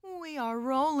are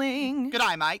rolling. Good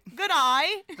eye, mate. Good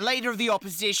eye. Leader of the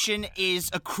opposition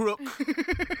is a crook.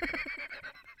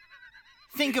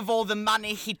 Think of all the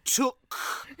money he took.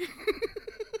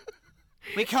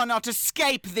 We cannot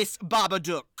escape this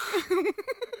Babadook.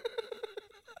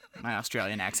 My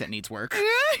Australian accent needs work. Hey,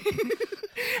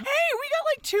 we got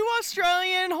like 2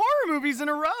 Australian horror movies in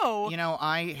a row. You know,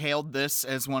 I hailed this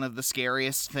as one of the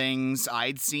scariest things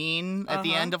I'd seen at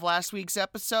the end of last week's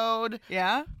episode.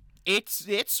 Yeah? It's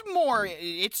just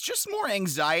more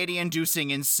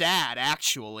anxiety-inducing and sad,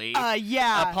 actually.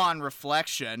 Yeah. Upon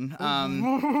reflection.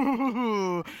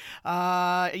 Yeah,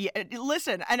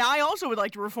 listen, and I also would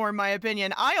like to reform my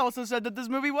opinion. I also said that this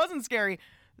movie wasn't scary.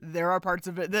 There are parts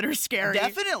of it that are scary.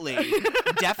 Definitely.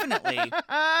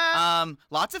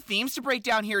 Lots of themes to break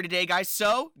down here today, guys,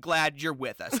 so glad you're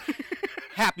with us.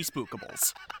 Happy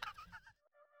Spookables.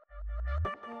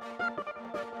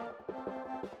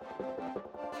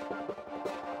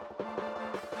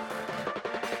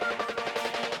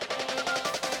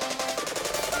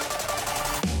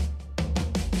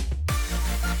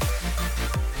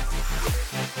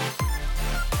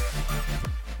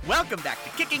 Welcome back to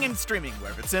Kicking and Streaming,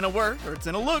 where if it's in a word or it's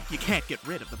in a look, you can't get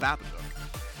rid of the Babadook.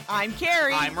 I'm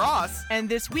Carrie. I'm Ross. And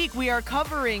this week we are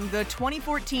covering the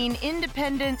 2014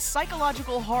 independent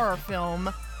psychological horror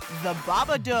film, The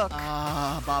Babadook.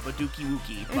 Babadookie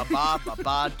wookie.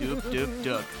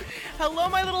 Ba-ba-ba-ba-dook-dook-dook. Hello,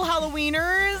 my little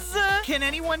Halloweeners. Can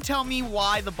anyone tell me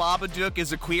why the Babadook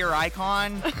is a queer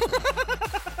icon?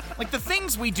 Like the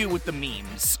things we do with the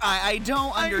memes. I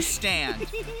don't understand.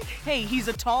 Hey, he's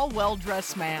a tall,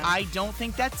 well-dressed man. I don't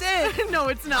think that's it. No,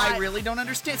 it's not. I really don't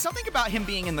understand. Something about him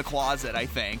being in the closet, I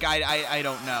think. I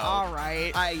don't know. All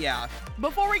right. Yeah.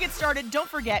 Before we get started, don't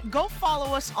forget, go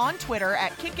follow us on Twitter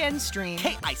at KickNStream.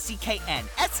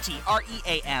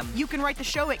 KICKNSTREAM. You can write the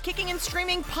show at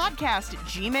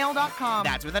kickingandstreamingpodcast@gmail.com.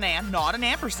 That's with an and, not an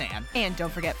ampersand. And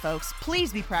don't forget, folks,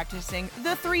 please be practicing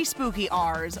the 3 spooky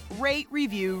R's. Rate,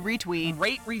 review, retweet.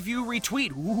 Rate, review,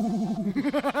 retweet.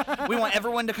 Ooh. We want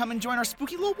everyone to come and join our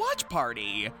spooky little watch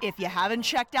party. If you haven't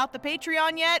checked out the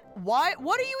Patreon yet, what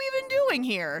are you even doing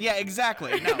here? Yeah,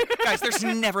 exactly. No. Guys, there's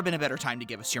never been a better time to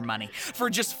give us your money. For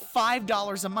just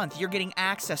 $5 a month, you're getting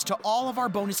access to all of our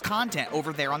bonus content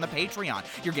over there on the Patreon.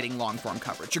 You're getting long-form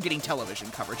coverage. You're getting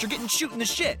television coverage. You're getting Shooting the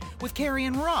Shit with Carrie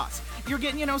and Ross. You're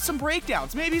getting, some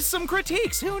breakdowns, maybe some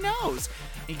critiques. Who knows?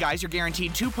 You guys, you're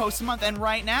guaranteed 2 posts a month, and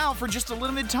right now, for just a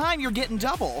limited time, you're getting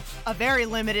double. A very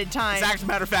limited time. As a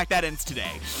matter of fact, that ends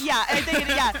today. Yeah, I think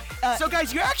yeah. So,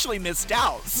 guys, you actually missed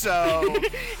out, so...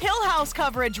 Hill House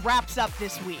coverage wraps up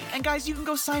this week. And, guys, you can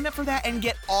go sign up for that and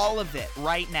get all of it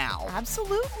right now.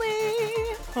 Absolutely.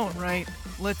 All right,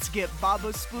 let's get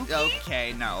Baba Spooky.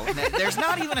 Okay, no. There's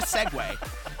not even a segue.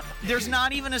 There's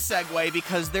not even a segue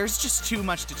because there's just too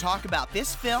much to talk about.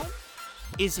 This film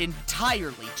is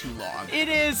entirely too long. It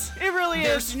is. It really is.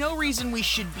 There's no reason we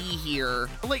should be here.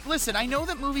 Like, listen, I know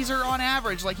that movies are on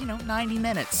average, 90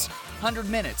 minutes, 100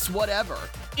 minutes, whatever.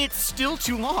 It's still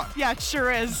too long. Yeah, it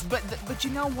sure is. But you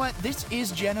know what? This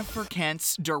is Jennifer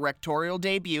Kent's directorial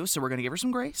debut, so we're going to give her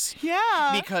some grace.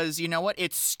 Yeah. Because, you know what?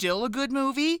 It's still a good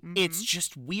movie. Mm-hmm. It's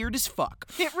just weird as fuck.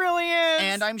 It really is.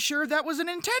 And I'm sure that was an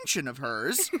intention of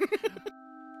hers. Where'd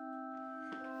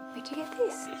you get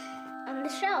this? On the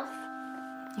shelf.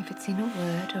 If it's in a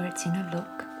word or it's in a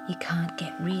look, you can't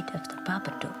get rid of the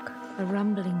Babadook. A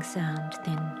rumbling sound,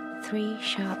 then 3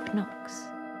 sharp knocks.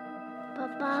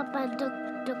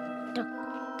 Babadook, dook, dook.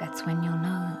 That's when you'll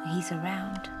know he's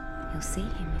around. You'll see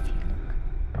him if you look.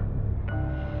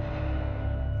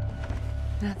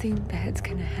 Nothing bad's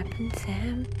gonna happen,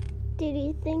 Sam. Did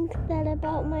you think that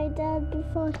about my dad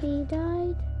before he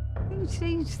died? He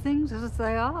sees things as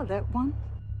they are, that one.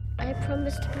 I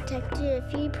promised to protect you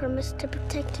if you promised to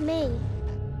protect me.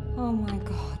 Oh my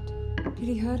God. Did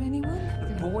he hurt anyone?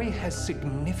 The boy has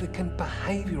significant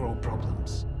behavioral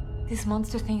problems. This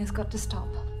monster thing has got to stop,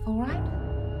 all right?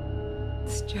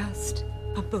 It's just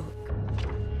a book.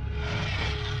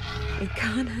 It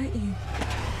can't hurt you.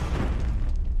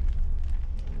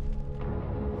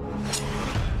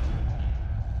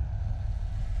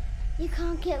 You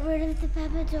can't get rid of the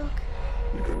Babadook.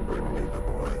 You can bring me the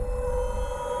boy.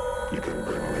 You can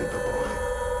bring me the boy.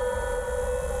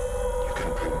 You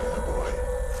can bring me the boy.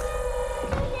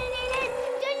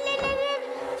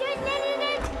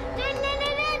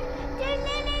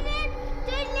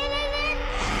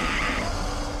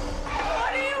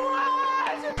 What do you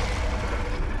want?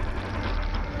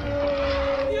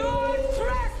 You're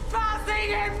trespassing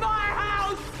in my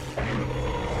house!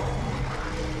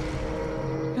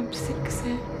 I'm sick,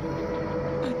 Sam.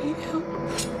 I need help.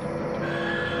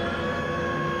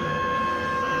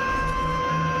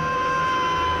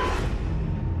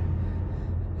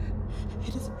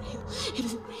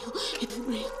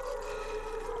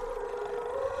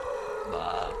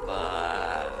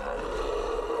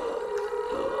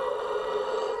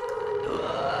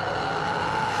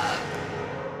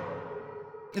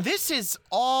 This is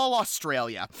all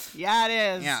Australia. Yeah,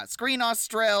 it is. Yeah, Screen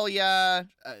Australia,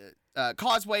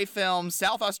 Causeway Films,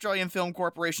 South Australian Film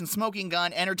Corporation, Smoking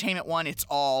Gun, Entertainment One. It's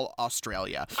all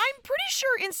Australia. I'm pretty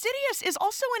sure Insidious is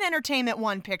also an Entertainment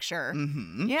One picture.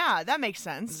 Mm-hmm. Yeah, that makes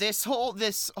sense. This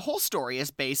whole story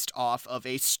is based off of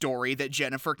a story that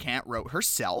Jennifer Kent wrote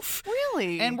herself.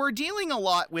 Really? And we're dealing a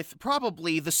lot with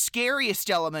probably the scariest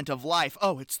element of life.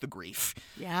 Oh, it's the grief.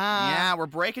 Yeah. Yeah, we're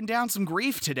breaking down some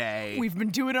grief today. We've been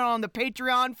doing it on the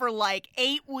Patreon for like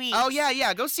 8 weeks. Oh,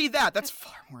 yeah, go see that. That's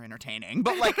far more entertaining.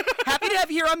 But, like, happy to have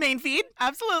you here on Main Feed.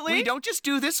 Absolutely. We don't just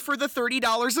do this for the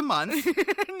 $30 a month.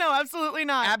 No, absolutely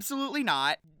not. Absolutely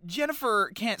not.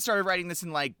 Jennifer Kent started writing this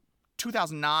in, like,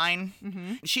 2009.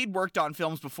 Mm-hmm. She'd worked on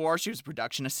films before. She was a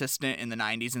production assistant in the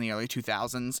 90s and the early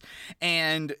 2000s.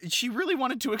 And she really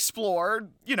wanted to explore,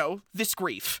 this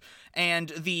grief and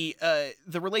the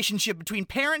relationship between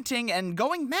parenting and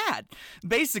going mad.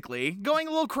 Basically, going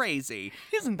a little crazy.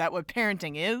 Isn't that what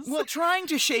parenting is? Well, trying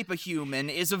to shape a human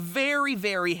is a very,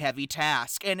 very heavy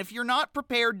task. And if you're not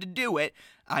prepared to do it,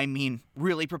 I mean,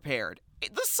 really prepared,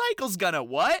 the cycle's gonna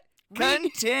what?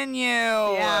 Continue.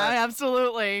 Yeah,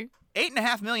 absolutely.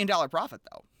 $8.5 million profit,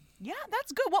 though. Yeah,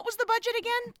 that's good. What was the budget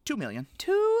again? $2 million.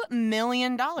 $2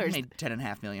 million. Made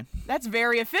 $10.5 million. That's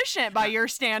very efficient by your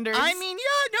standards. I mean,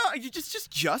 yeah, no,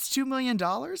 just $2 million.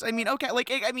 I mean, okay,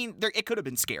 it could have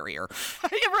been scarier.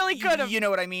 It really could have. You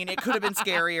know what I mean? It could have been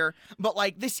scarier. But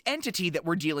like this entity that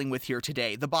we're dealing with here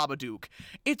today, the Babadook,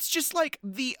 it's just like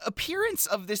the appearance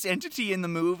of this entity in the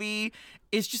movie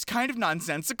is just kind of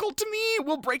nonsensical to me.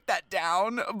 We'll break that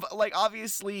down. Like,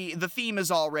 obviously, the theme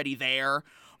is already there.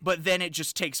 But then it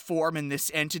just takes form in this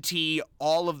entity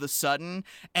all of the sudden,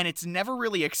 and it's never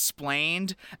really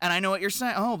explained. And I know what you're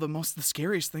saying. Oh, the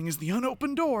scariest thing is the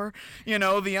unopened door,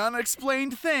 the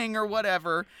unexplained thing or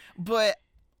whatever. But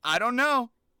I don't know.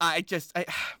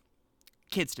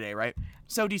 Kids today, right?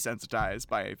 So desensitized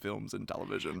by films and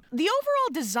television. The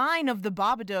overall design of the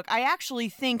Babadook, I actually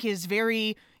think, is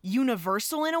very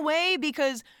universal in a way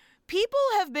because people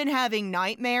have been having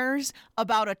nightmares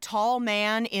about a tall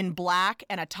man in black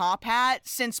and a top hat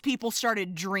since people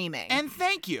started dreaming. And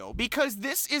thank you, because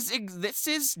this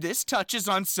touches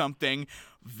on something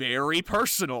very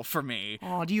personal for me.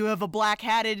 Oh, do you have a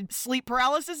black-hatted sleep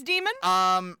paralysis demon?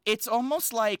 It's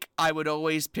almost like I would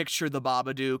always picture the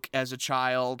Babadook as a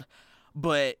child,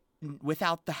 but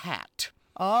without the hat.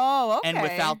 Oh, okay. And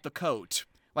without the coat.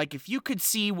 Like, if you could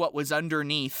see what was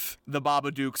underneath the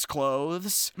Babadook's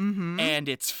clothes and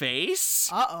its face,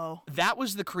 that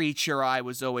was the creature I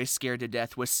was always scared to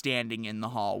death was standing in the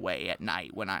hallway at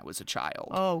night when I was a child.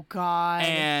 Oh, God.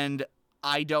 And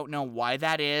I don't know why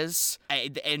that is.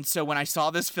 And so when I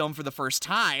saw this film for the first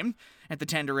time at the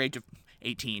tender age of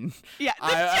 18. Yeah,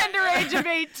 tender age of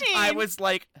 18. I was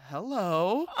like,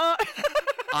 hello.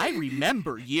 I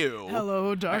remember you.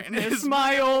 Hello, darkness,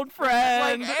 my old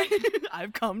friend.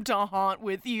 I've come to haunt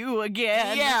with you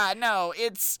again. Yeah, no,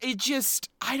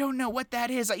 I don't know what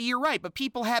that is. You're right, but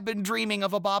people have been dreaming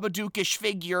of a Babadookish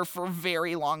figure for a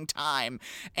very long time.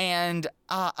 And,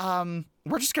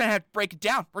 we're just gonna have to break it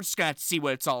down. We're just gonna have to see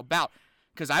what it's all about.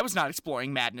 Because I was not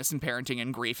exploring madness and parenting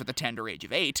and grief at the tender age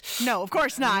of 8. No, of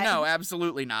course not. No,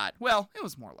 absolutely not. Well, it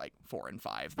was more like 4 and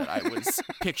 5 that I was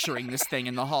picturing this thing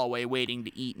in the hallway waiting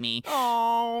to eat me.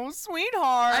 Oh,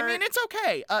 sweetheart. I mean, it's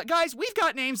okay. Guys, We've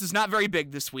Got Names is not very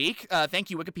big this week. Thank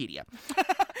you, Wikipedia.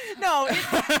 No,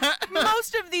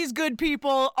 most of these good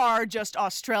people are just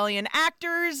Australian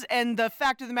actors, and the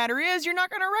fact of the matter is you're not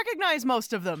going to recognize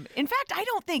most of them. In fact, I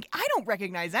don't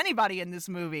recognize anybody in this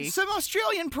movie. Some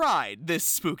Australian pride this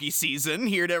spooky season,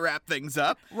 here to wrap things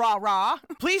up. Rah, rah.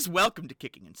 Please welcome to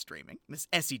Kicking and Streaming, Miss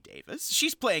Essie Davis.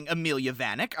 She's playing Amelia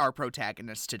Vanek, our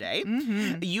protagonist today.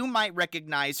 Mm-hmm. You might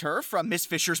recognize her from Miss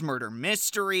Fisher's Murder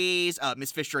Mysteries,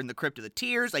 Miss Fisher in the Crypt of the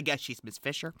Tears. I guess she's Miss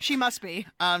Fisher. She must be.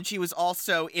 She was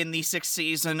also in the 6th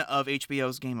season of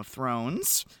HBO's Game of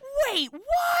Thrones. Wait, what?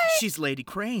 She's Lady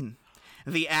Crane,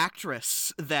 the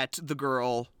actress that the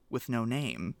girl with no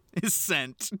name is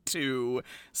sent to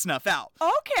snuff out.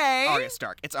 Okay. Arya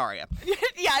Stark. It's Arya.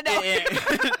 Yeah, no.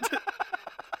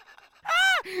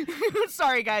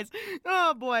 Sorry, guys.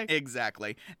 Oh, boy.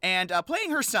 Exactly. And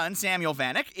playing her son, Samuel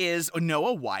Vanek, is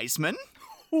Noah Wiseman.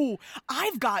 Ooh,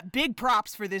 I've got big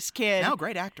props for this kid. No,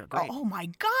 great actor. Great. Oh my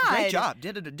God. Great job.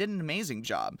 Did an amazing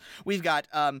job. We've got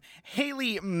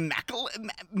Haley McElhaney?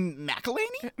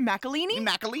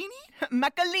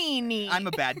 McElhaney. I'm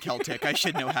a bad Celtic. I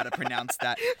should know how to pronounce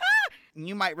that.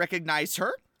 You might recognize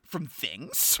her from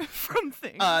Things. From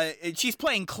Things. She's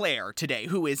playing Claire today,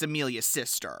 who is Amelia's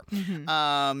sister.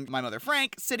 My Mother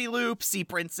Frank, City Loop, Sea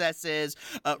Princesses,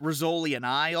 Rizzoli and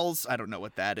Isles. I don't know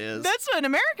what that is. That's an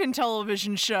American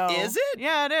television show. Is it?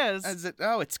 Yeah, it is.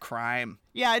 It's crime.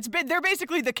 Yeah, they're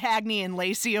basically the Cagney and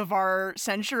Lacey of our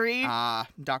century.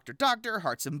 Doctor,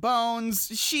 Hearts and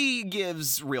Bones. She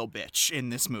gives real bitch in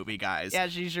this movie, guys. Yeah,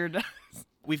 she sure does.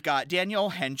 We've got Daniel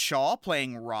Henshaw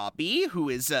playing Robbie, who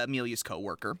is Amelia's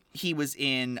co-worker. He was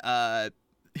in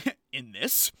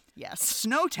this. Yes.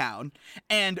 Snowtown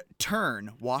and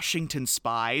Turn, Washington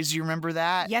Spies. You remember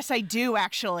that? Yes, I do,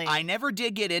 actually. I never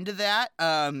did get into that,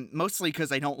 mostly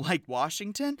because I don't like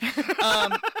Washington.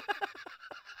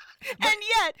 And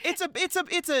yet,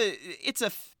 it's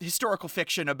a historical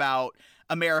fiction about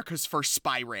America's first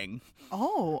spy ring.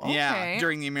 Oh, okay. Yeah,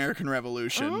 during the American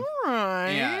Revolution. All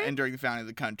right. Yeah, and during the founding of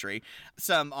the country.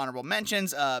 Some honorable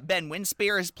mentions. Ben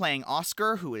Winspear is playing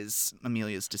Oscar, who is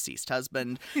Amelia's deceased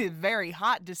husband. Very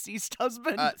hot deceased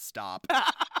husband. Stop.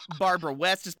 Barbara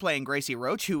West is playing Gracie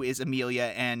Roach, who is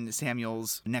Amelia and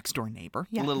Samuel's next-door neighbor.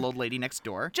 Yeah. The little old lady next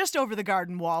door. Just over the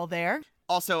garden wall there.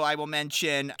 Also, I will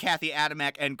mention Kathy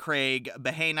Adamek and Craig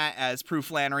Bahena as Prue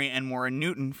Flannery and Maura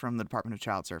Newton from the Department of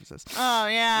Child Services. Oh,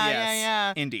 yeah, Yes,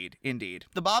 yeah. Indeed.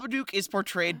 The Babadook is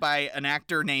portrayed by an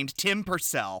actor named Tim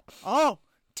Purcell. Oh,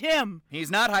 Tim.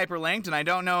 He's not hyperlinked, and I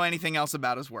don't know anything else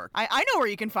about his work. I know where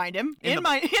you can find him. In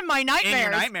my nightmares. In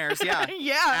your nightmares, yeah.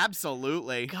 Yeah.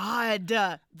 Absolutely. God.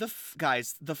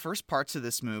 Guys, the first parts of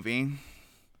this movie,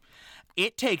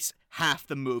 it takes half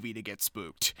the movie to get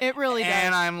spooked. It really does.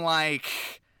 And I'm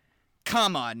like,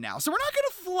 come on now. So we're not going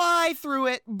to fly through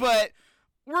it, but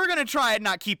we're going to try and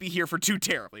not keep you here for too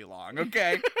terribly long,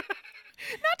 okay?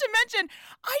 Not to mention,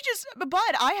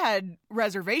 I had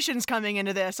reservations coming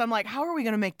into this. I'm like, how are we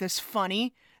going to make this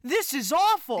funny? This is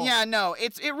awful. Yeah, no,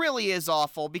 it really is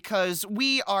awful because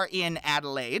we are in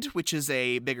Adelaide, which is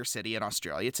a bigger city in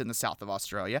Australia. It's in the south of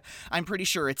Australia. I'm pretty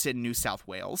sure it's in New South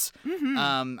Wales.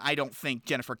 Mm-hmm. I don't think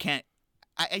Jennifer Kent.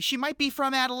 She might be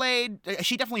from Adelaide.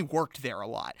 She definitely worked there a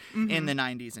lot in the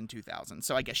 90s and 2000s,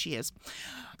 so I guess she is.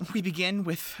 We begin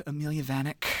with Amelia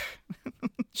Vanek.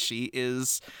 She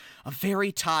is a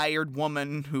very tired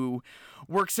woman who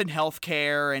works in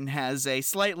healthcare and has a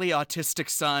slightly autistic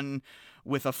son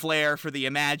with a flair for the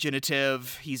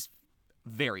imaginative. He's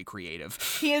very creative.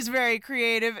 He is very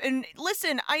creative. And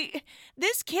listen,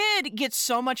 this kid gets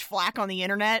so much flack on the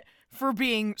internet for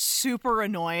being super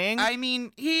annoying. I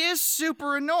mean, he is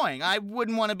super annoying. I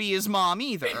wouldn't want to be his mom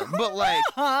either. But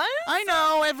Huh? I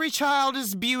know every child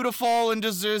is beautiful and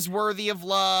is worthy of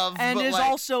love. And but is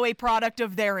also a product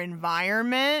of their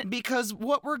environment. Because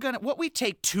what we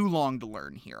take too long to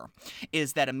learn here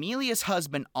is that Amelia's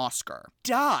husband, Oscar,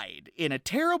 died in a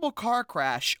terrible car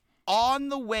crash on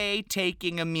the way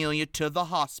taking Amelia to the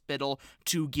hospital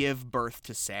to give birth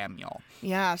to Samuel.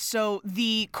 Yeah, so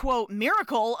the, quote,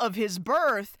 miracle of his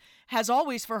birth has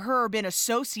always for her been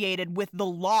associated with the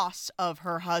loss of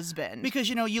her husband. Because,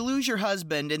 you lose your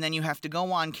husband and then you have to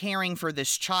go on caring for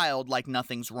this child like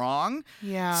nothing's wrong.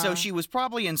 Yeah. So she was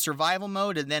probably in survival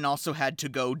mode and then also had to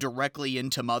go directly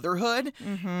into motherhood.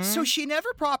 Mm-hmm. So she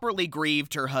never properly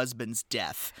grieved her husband's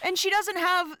death. And she doesn't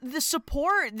have the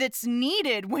support that's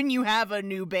needed when you have a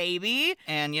new baby.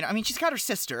 And, she's got her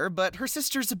sister, but her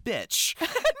sister's a bitch.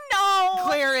 No!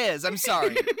 Claire is. I'm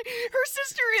sorry. Her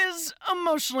sister is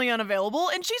emotionally unavailable,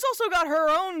 and she's also got her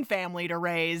own family to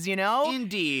raise,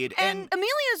 Indeed. And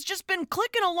Amelia's just been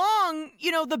clicking along,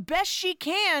 the best she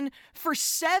can for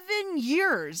 7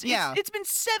 years. Yeah. It's been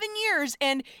 7 years,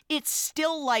 and it's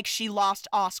still like she lost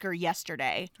Oscar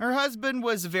yesterday. Her husband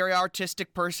was a very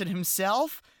artistic person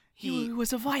himself. He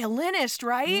was a violinist,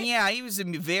 right? Yeah, he was a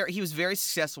very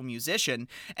successful musician,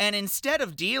 and instead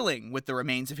of dealing with the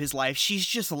remains of his life, she's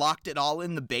just locked it all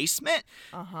in the basement.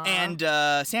 Uh-huh. And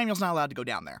Samuel's not allowed to go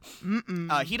down there.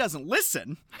 He doesn't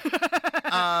listen.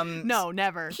 No,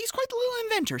 never. He's quite the little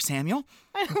inventor, Samuel.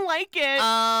 I like it.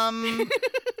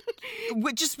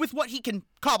 Just with what he can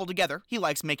cobble together. He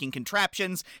likes making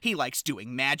contraptions. He likes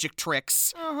doing magic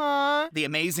tricks. Uh-huh. The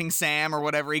Amazing Sam, or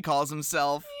whatever he calls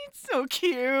himself. It's so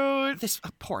cute. This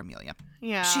poor Amelia.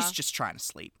 Yeah. She's just trying to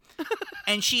sleep.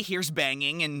 And she hears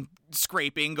banging and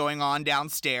scraping going on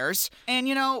downstairs. And,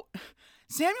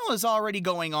 Samuel is already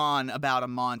going on about a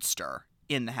monster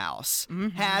in the house.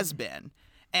 Mm-hmm. Has been.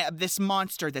 This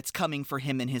monster that's coming for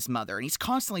him and his mother. And he's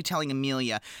constantly telling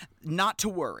Amelia not to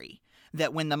worry,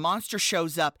 that when the monster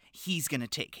shows up, he's going to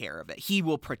take care of it. He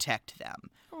will protect them.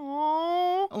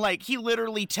 Aww. Like, he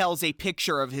literally tells a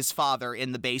picture of his father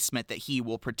in the basement that he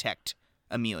will protect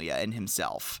Amelia and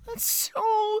himself. That's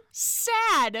so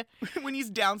sad. When he's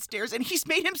downstairs and he's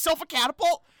made himself a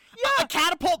catapult. Yeah. A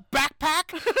catapult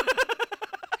backpack.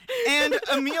 And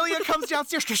Amelia comes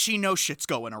downstairs because she knows shit's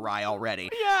going awry already.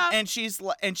 Yeah. And she's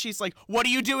like, what are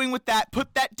you doing with that?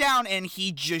 Put that down. And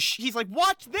he's like,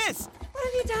 watch this. What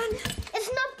have you done? It's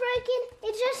not broken.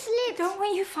 It just slipped. Don't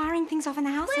want you firing things off in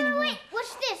the house anymore. Wait.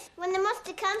 Watch this. When the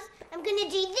monster comes, I'm gonna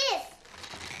do this.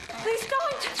 Please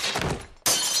don't.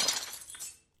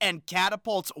 And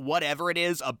catapults whatever it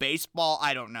is, a baseball,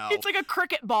 I don't know. It's like a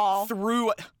cricket ball.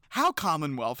 Through, how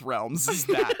Commonwealth Realms is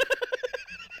that?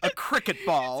 A cricket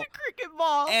ball. It's a cricket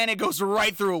ball. And it goes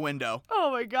right through a window. Oh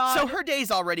my God. So her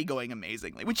day's already going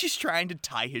amazingly. When she's trying to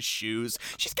tie his shoes,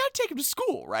 she's got to take him to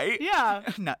school, right? Yeah.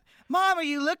 Mom, are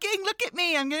you looking? Look at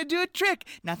me. I'm going to do a trick.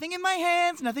 Nothing in my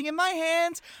hands. Nothing in my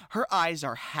hands. Her eyes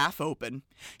are half open.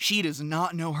 She does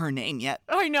not know her name yet.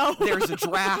 I know. There's a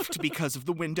draft because of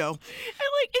the window. And,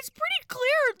 it's pretty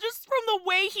clear just from the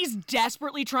way he's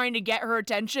desperately trying to get her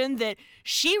attention that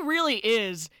she really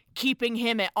is keeping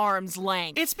him at arm's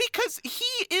length. It's because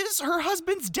he is her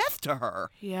husband's death to her.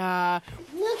 Yeah.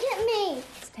 Look at me.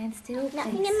 Stand still, please.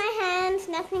 Nothing in my hands.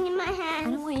 Nothing in my I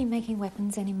hands. don't want you making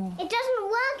weapons anymore. It doesn't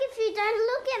work if you don't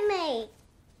look at me.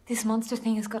 This monster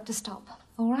thing has got to stop,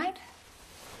 all right?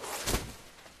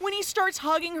 When he starts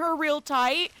hugging her real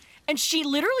tight, and she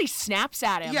literally snaps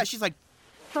at him. Yeah, she's like,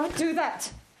 Don't do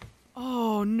that.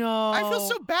 Oh, no. I feel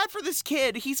so bad for this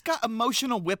kid. He's got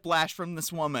emotional whiplash from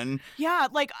this woman. Yeah,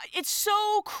 it's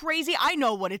so crazy. I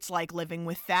know what it's like living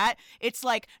with that. It's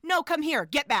like, no, come here,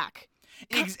 get back.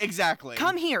 Exactly.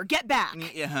 Come here, get back.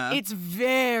 Uh-huh. It's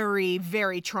very,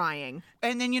 very trying.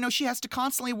 And then, she has to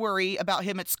constantly worry about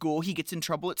him at school. He gets in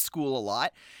trouble at school a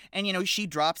lot. And, she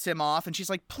drops him off and she's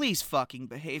like, please fucking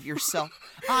behave yourself.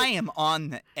 I am on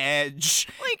the edge.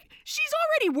 She's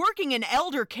already working in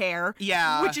elder care.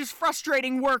 Yeah. Which is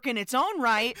frustrating work in its own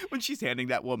right. When she's handing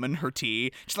that woman her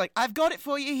tea, she's like, I've got it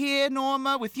for you here,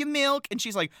 Norma, with your milk. And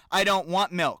she's like, I don't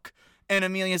want milk. And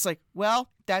Amelia's like, well,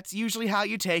 that's usually how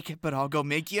you take it, but I'll go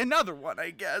make you another one,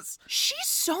 I guess. She's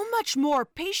so much more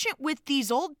patient with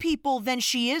these old people than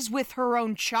she is with her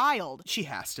own child. She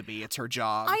has to be. It's her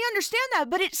job. I understand that,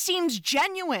 but it seems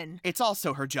genuine. It's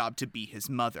also her job to be his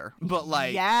mother.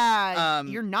 But, yeah,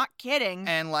 you're not kidding.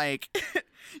 And,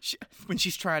 when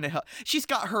she's trying to help, she's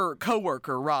got her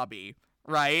coworker, Robbie,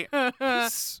 right?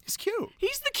 He's cute.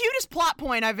 He's the cutest plot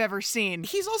point I've ever seen.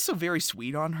 He's also very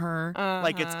sweet on her.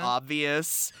 It's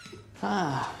obvious.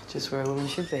 Just where a woman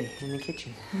should be, in the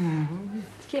kitchen.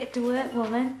 Get to work,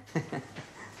 woman. Do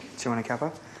you want a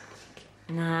cuppa?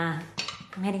 Nah,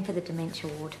 I'm heading for the dementia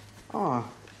ward. Oh,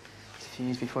 it's a few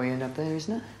years before you end up there,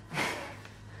 isn't it?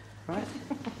 Right?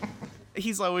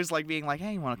 He's always being like,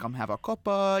 hey, you want to come have a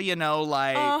cuppa?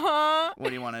 What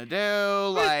do you want to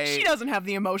do? She doesn't have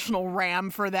the emotional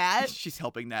RAM for that. She's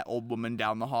helping that old woman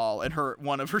down the hall, and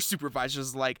one of her supervisors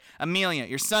is like, Amelia,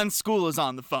 your son's school is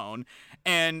on the phone.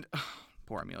 And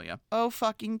poor Amelia. Oh,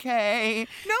 fucking Kay.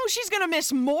 No, she's going to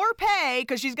miss more pay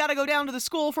because she's got to go down to the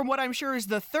school from what I'm sure is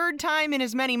the third time in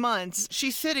as many months.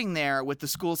 She's sitting there with the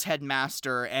school's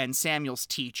headmaster and Samuel's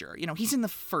teacher. He's in the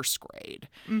first grade.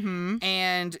 Mm-hmm.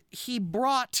 And he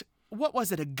brought, what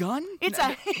was it, a gun? It's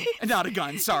not a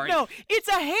gun, sorry. No, it's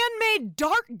a handmade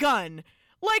dart gun.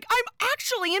 I'm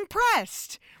actually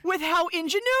impressed with how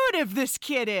ingenuitive this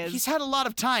kid is. He's had a lot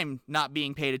of time not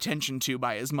being paid attention to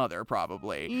by his mother,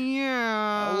 probably.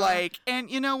 Yeah.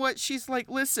 And you know what? She's like,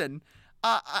 listen,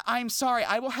 I'm sorry.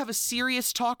 I will have a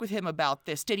serious talk with him about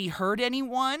this. Did he hurt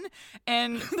anyone?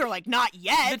 And they're like, not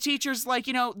yet. The teacher's like,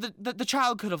 the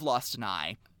child could have lost an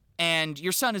eye. And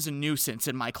your son is a nuisance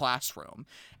in my classroom.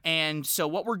 And so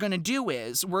what we're going to do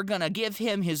is we're going to give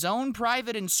him his own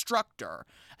private instructor,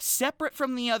 separate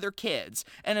from the other kids.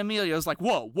 And Amelia's like,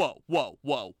 whoa, whoa, whoa,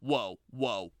 whoa, whoa,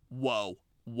 whoa, whoa,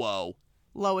 whoa.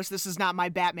 Lois, this is not my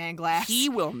Batman glass. He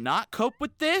will not cope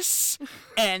with this.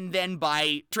 And then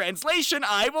by translation,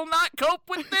 I will not cope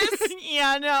with this.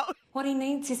 Yeah, no. What he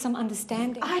needs is some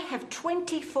understanding. I have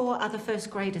 24 other first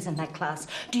graders in that class.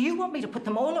 Do you want me to put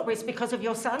them all at risk because of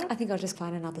your son? I think I'll just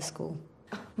find another school.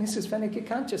 Mrs. Fennick, you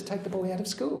can't just take the boy out of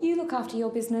school. You look after your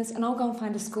business and I'll go and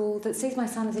find a school that sees my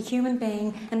son as a human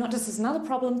being and not just as another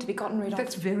problem to be gotten rid of.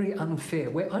 That's very unfair.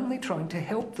 We're only trying to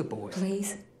help the boy.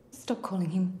 Please, stop calling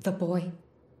him the boy.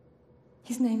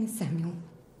 His name is Samuel.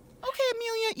 Okay,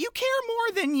 Amelia, you care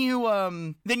more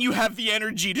than you have the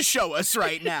energy to show us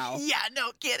right now. Yeah,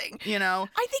 no kidding.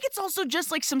 I think it's also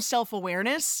just some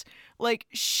self-awareness.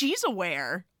 She's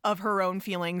aware of her own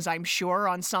feelings, I'm sure,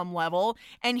 on some level.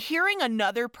 And hearing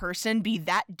another person be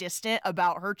that distant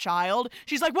about her child,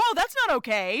 she's like, whoa, that's not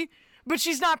okay. but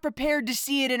she's not prepared to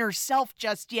see it in herself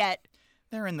just yet.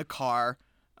 They're in the car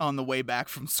on the way back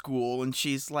from school, and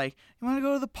she's like, you want to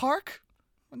go to the park?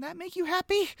 Would that make you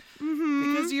happy?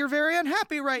 Mm-hmm. Because you're very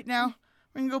unhappy right now.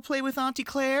 We're going to go play with Auntie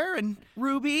Claire and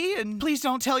Ruby, and please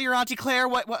don't tell your Auntie Claire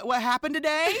what happened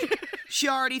today. She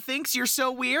already thinks you're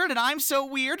so weird, and I'm so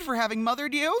weird for having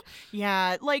mothered you.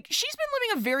 Yeah, like, she's been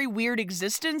living a very weird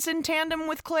existence in tandem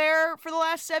with Claire for the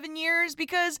last 7 years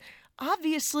because,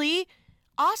 obviously,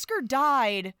 Oscar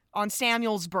died on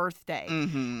Samuel's birthday.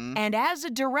 Mm-hmm. And as a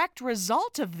direct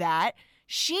result of that,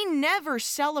 she never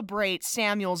celebrates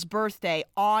Samuel's birthday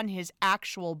on his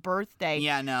actual birthday.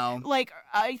 Yeah, no. Like,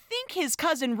 I think his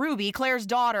cousin Ruby, Claire's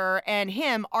daughter, and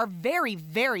him are very,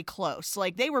 very close.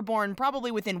 Like, they were born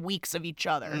probably within weeks of each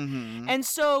other. Mm-hmm. And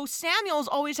so Samuel's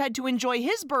always had to enjoy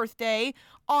his birthday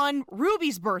on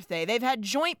Ruby's birthday. They've had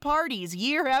joint parties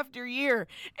year after year.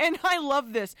 And I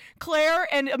love this. Claire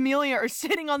and Amelia are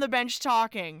sitting on the bench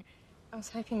talking. I was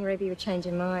hoping Ruby would change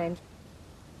her mind.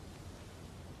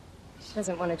 She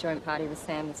doesn't want a joint party with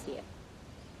Sam this year.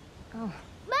 Oh.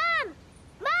 Mom!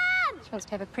 Mom! She wants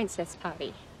to have a princess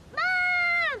party.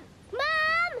 Mom!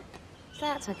 Mom!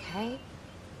 That's okay.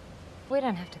 We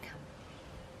don't have to come.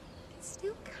 We can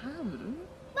still come.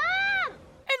 Mom!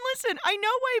 And listen, I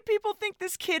know why people think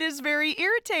this kid is very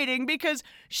irritating because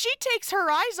she takes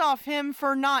her eyes off him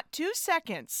for not 2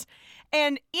 seconds.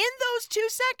 And in those 2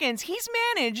 seconds, he's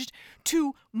managed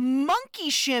to monkey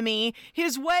shimmy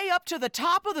his way up to the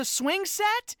top of the swing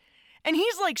set. And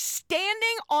he's like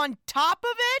standing on top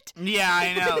of it. Yeah,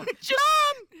 I know. Mom!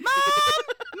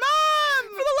 Mom!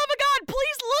 For the love of God,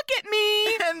 please look at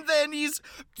me! And then he's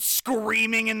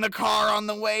screaming in the car on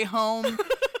the way home.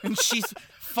 And she's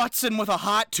futzing with a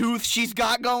hot tooth she's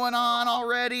got going on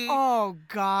already. Oh,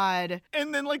 God.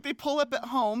 And then, like, they pull up at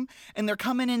home, and they're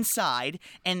coming inside,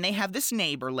 and they have this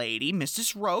neighbor lady,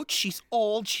 Mrs. Roach. She's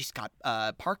old. She's got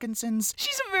Parkinson's.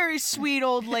 She's a very sweet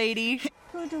old lady.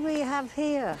 Who do we have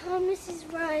here? Oh,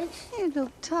 Mrs. Wright. You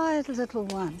look tired, little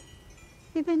one.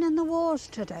 You been in the wars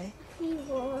today? He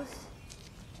was.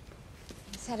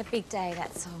 He's had a big day,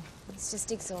 that's all. He's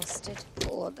just exhausted.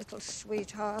 Poor little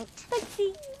sweetheart.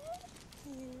 Betsy.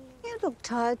 You look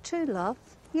tired too, love.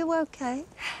 You okay?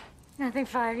 Nothing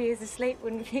 5 years of sleep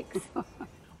wouldn't fix.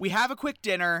 We have a quick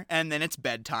dinner, and then it's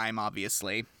bedtime,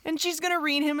 obviously. And she's gonna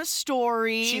read him a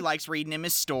story. She likes reading him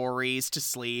his stories to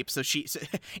sleep, so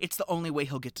it's the only way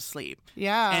he'll get to sleep.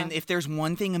 Yeah. And if there's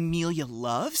one thing Amelia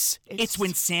loves, it's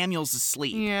when Samuel's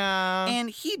asleep. Yeah.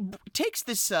 And he takes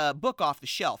this book off the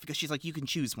shelf because she's like, you can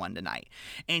choose one tonight.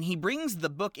 And he brings the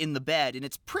book in the bed, and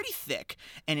it's pretty thick,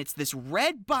 and it's this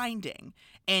red binding,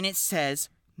 and it says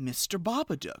Mr.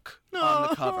 Babadook on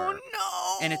the cover. Oh,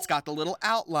 no. And it's got the little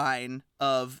outline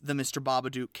of the Mr.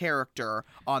 Babadook character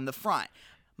on the front.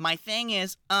 My thing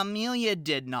is, Amelia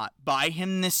did not buy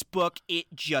him this book. It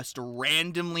just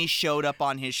randomly showed up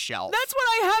on his shelf. That's what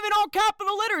I have in all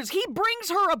capital letters. He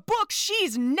brings her a book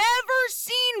she's never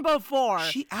seen before.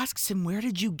 She asks him, where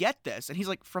did you get this? And he's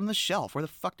like, from the shelf. Where the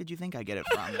fuck did you think I get it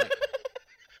from? Like,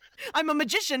 I'm a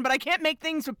magician, but I can't make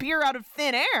things appear out of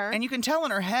thin air. and you can tell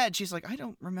in her head, she's like, I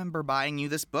don't remember buying you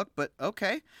this book, but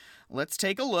okay. Let's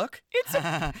take a look.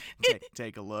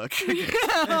 Take a look.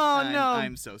 Oh, no.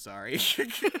 I'm so sorry. It's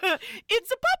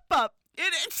a pop-up.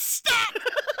 Stop!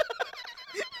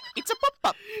 It's a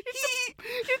pop-up.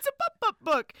 It's a pop-up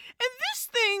book. And this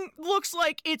thing looks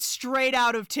like it's straight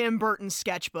out of Tim Burton's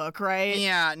sketchbook, right?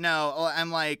 Yeah, no.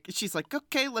 I'm like, she's like,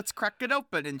 okay, let's crack it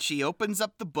open. And she opens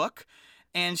up the book,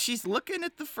 and she's looking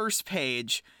at the first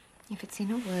page. If it's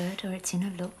in a word or it's in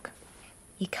a look,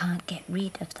 you can't get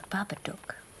rid of the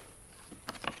Babadook.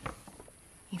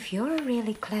 If you're a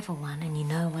really clever one and you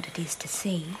know what it is to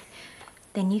see,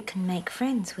 then you can make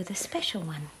friends with a special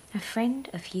one, a friend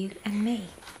of you and me.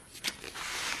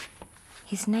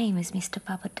 His name is Mr.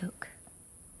 Babadook,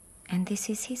 and this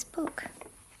is his book.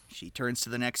 She turns to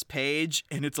the next page,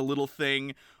 and it's a little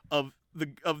thing of the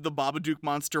Babadook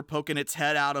monster poking its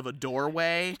head out of a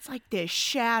doorway. It's like this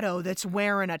shadow that's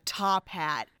wearing a top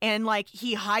hat. And, like,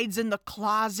 he hides in the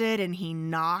closet and he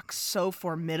knocks so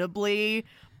formidably.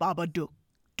 Babadook,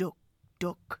 dook,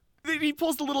 dook. Then he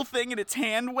pulls the little thing, and its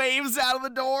hand waves out of the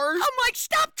door. I'm like,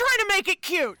 stop trying to make it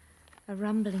cute. A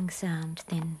rumbling sound,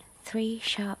 then 3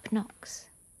 sharp knocks.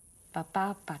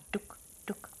 Ba-ba-ba-dook,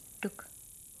 dook, dook.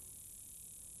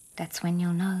 That's when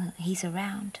you'll know he's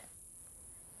around.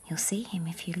 You'll see him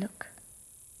if you look.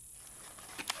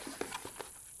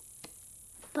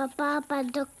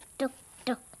 Ba-ba-ba-dook, dook,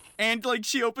 dook. And, like,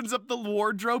 she opens up the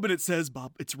wardrobe, and it says,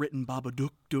 it's written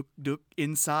Babadook, dook, dook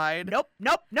inside. Nope.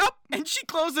 And she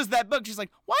closes that book. She's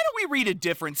like, why don't we read a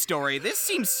different story? This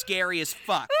seems scary as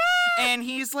fuck. And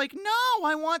he's like, no,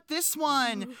 I want this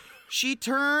one. She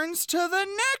turns to the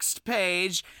next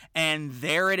page, and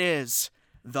there it is.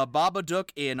 The Babadook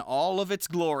in all of its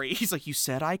glory. He's like, you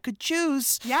said I could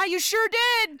choose. Yeah, you sure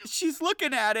did. She's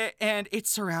looking at it, and it's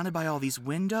surrounded by all these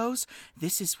windows.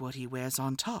 This is what he wears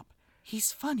on top.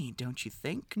 He's funny, don't you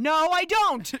think? No, I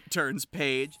don't. Turns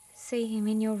page. See him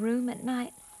in your room at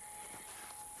night.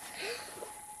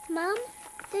 Mom,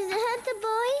 does it hurt the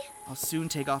boy? I'll soon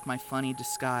take off my funny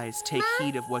disguise. Take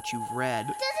heed of what you've read.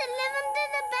 Does it live under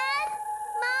the bed?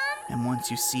 Mom? And once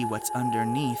you see what's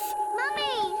underneath,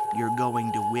 Mummy! you're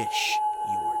going to wish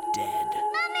you were dead.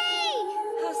 Mummy!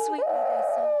 How sweet were they,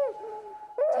 son?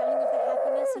 Telling of the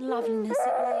happiness and loveliness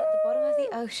that lay at the bottom of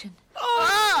the ocean.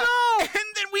 Oh, no!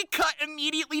 And then we cut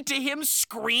immediately to him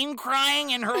scream crying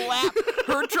in her lap,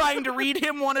 her trying to read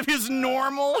him one of his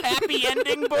normal happy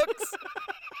ending books.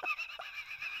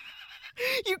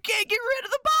 You can't get rid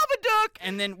of the Babadook.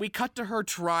 And then we cut to her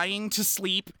trying to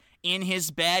sleep in his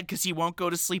bed because he won't go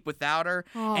to sleep without her.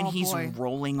 Oh, and he's boy.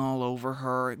 rolling all over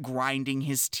her, grinding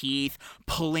his teeth,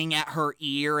 pulling at her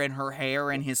ear and her hair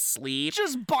in his sleep.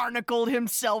 Just barnacled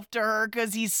himself to her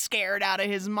because he's scared out of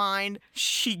his mind.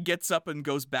 She gets up and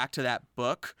goes back to that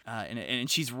book, and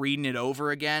she's reading it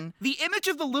over again. The image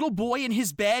of the little boy in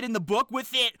his bed in the book with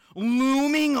it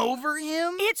looming over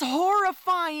him. It's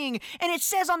horrifying. And it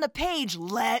says on the page,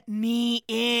 let me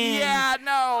in. Yeah,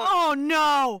 no. Oh,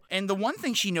 no. And the one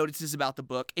thing she notices about the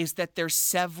book is that there's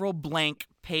several blank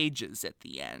pages at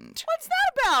the end. What's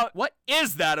that about? What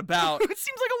is that about? It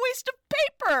seems like a waste of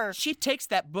paper. She takes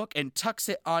that book and tucks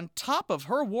it on top of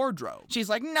her wardrobe. She's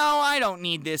like, no, I don't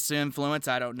need this influence.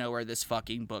 I don't know where this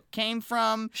fucking book came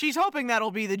from. She's hoping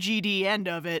that'll be the GD end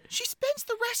of it. She spends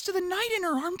the rest of the night in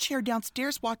her armchair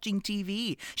downstairs watching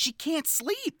TV. She can't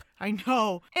sleep. I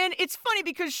know. And it's funny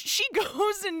because she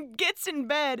goes and gets in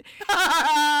bed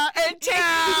and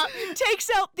takes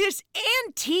out this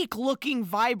antique-looking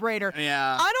vibrator.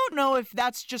 Yeah. I don't know if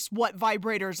that's just what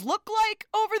vibrators look like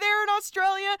over there in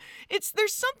Australia.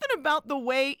 There's something about the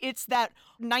way it's that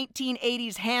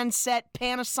 1980s handset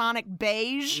Panasonic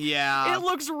beige. Yeah. It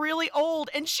looks really old,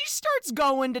 and she starts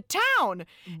going to town.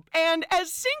 And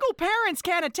as single parents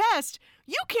can attest,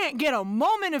 you can't get a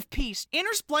moment of peace.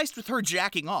 Interspliced with her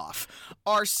jacking off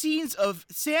are scenes of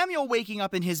Samuel waking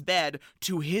up in his bed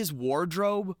to his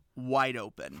wardrobe wide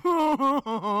open.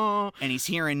 And he's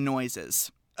hearing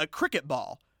noises. A cricket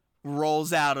ball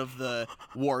rolls out of the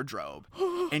wardrobe,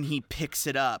 and he picks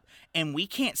it up. And we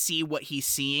can't see what he's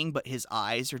seeing, but his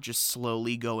eyes are just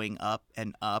slowly going up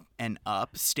and up and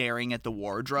up, staring at the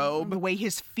wardrobe. The way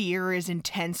his fear is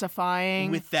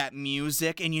intensifying. With that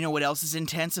music. And you know what else is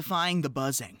intensifying? The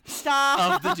buzzing.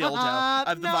 Stop. Of the dildo.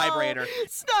 Of the vibrator.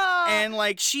 Stop. And,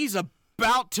 like, she's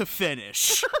about to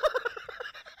finish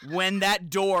when that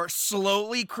door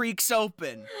slowly creaks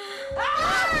open.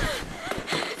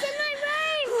 It's in my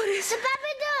room! What is it? The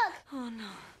Babadook! Oh, no.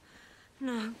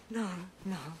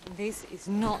 No. This is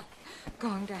not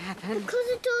going to happen. Because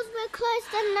the doors were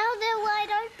closed and now they're wide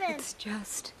open. It's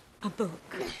just a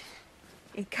book.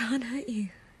 It can't hurt you.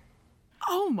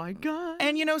 Oh, my God.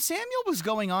 And, you know, Samuel was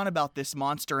going on about this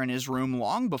monster in his room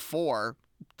long before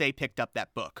they picked up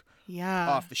that book. Yeah.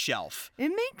 Off the shelf. It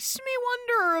makes me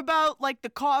wonder about, like, the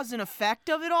cause and effect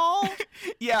of it all.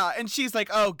 Yeah, and she's like,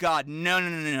 oh, God,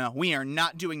 no. We are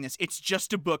not doing this. It's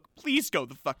just a book. Please go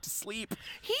the fuck to sleep.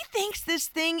 He thinks this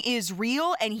thing is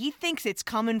real, and he thinks it's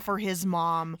coming for his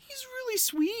mom. He's really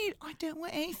sweet. I don't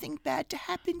want anything bad to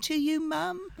happen to you,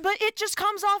 Mum. But it just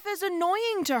comes off as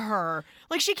annoying to her.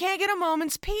 Like, she can't get a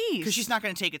moment's peace. Because she's not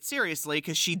going to take it seriously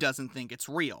because she doesn't think it's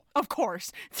real. Of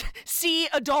course. See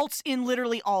adults in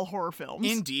literally all horror films.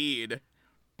 Indeed.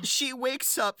 She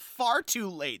wakes up far too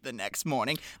late the next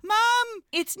morning. Mom,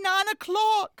 it's 9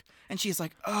 o'clock. And she's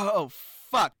like, oh,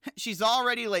 fuck. She's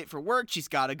already late for work. She's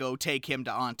got to go take him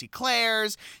to Auntie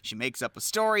Claire's. She makes up a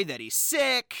story that he's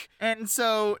sick. And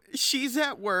so she's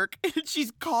at work and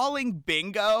she's calling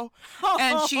bingo.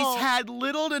 And she's had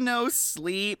little to no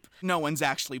sleep. No one's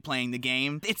actually playing the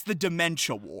game. It's the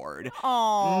dementia ward.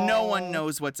 Aww. No one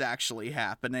knows what's actually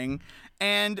happening.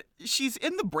 And she's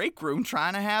in the break room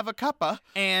trying to have a cuppa.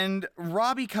 And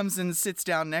Robbie comes and sits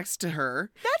down next to her.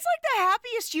 That's like the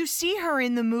happiest you see her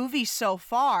in the movie so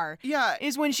far. Yeah.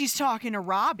 Is when she's talking to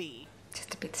Robbie.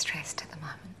 Just a bit stressed at the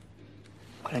moment.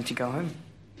 Why don't you go home?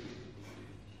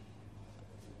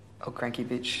 Oh, cranky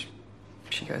bitch.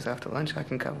 If she goes after lunch, I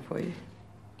can cover for you.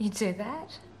 You do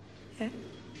that? Yeah.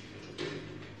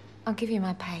 I'll give you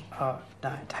my pay. Oh,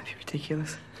 no, don't be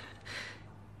ridiculous.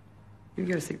 You've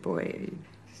got a sick boy.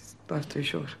 Life's too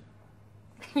short.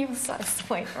 You're so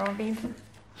sweet, Robin.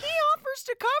 He offers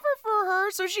supposed to cover for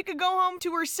her so she could go home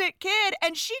to her sick kid,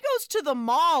 and she goes to the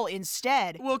mall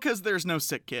instead. Well, because there's no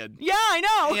sick kid. Yeah, I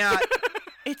know. Yeah.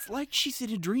 It's like she's in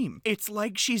a dream. It's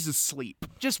like she's asleep.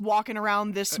 Just walking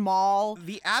around this mall.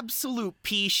 The absolute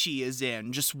peace she is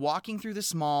in, just walking through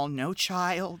this mall, no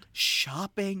child,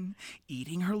 shopping,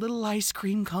 eating her little ice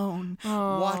cream cone,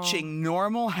 watching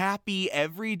normal, happy,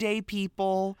 everyday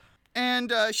people.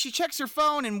 And she checks her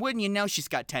phone, and wouldn't you know, she's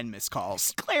got 10 missed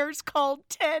calls. Claire's called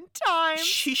 10 times.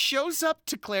 She shows up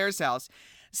to Claire's house.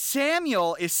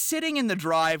 Samuel is sitting in the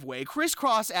driveway,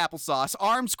 crisscross applesauce,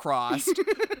 arms crossed,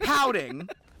 pouting.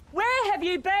 Where have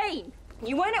you been?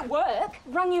 You weren't at work.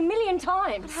 Rung you a million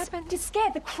times. What happened? Just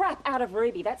scared the crap out of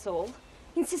Ruby, that's all.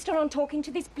 Insisted on talking to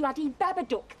this bloody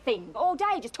Babadook thing all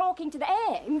day, just talking to the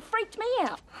air. It freaked me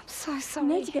out. I'm so sorry.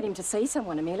 You need to get him to see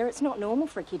someone, Amelia. It's not normal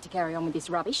for a kid to carry on with this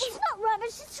rubbish. It's not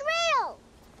rubbish, it's real.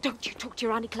 Don't you talk to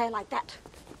your Auntie Claire like that.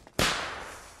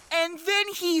 And then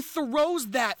he throws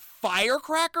that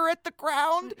firecracker at the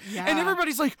ground. Yeah. And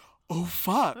everybody's like, oh,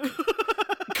 fuck.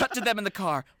 Cut to them in the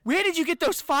car. Where did you get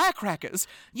those firecrackers?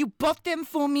 You bought them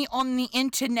for me on the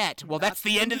internet. Well, that's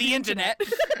the end of the internet.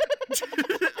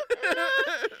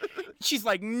 She's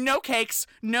like, no cakes,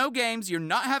 no games. You're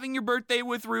not having your birthday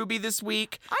with Ruby this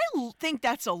week. I think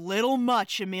that's a little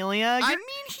much, Amelia. I mean,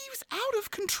 he was out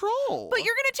of control. But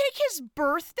you're going to take his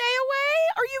birthday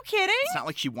away? Are you kidding? It's not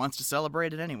like she wants to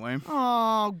celebrate it anyway.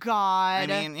 Oh, God.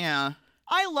 I mean, yeah.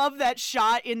 I love that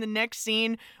shot in the next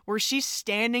scene where she's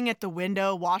standing at the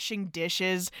window washing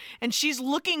dishes and she's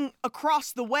looking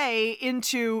across the way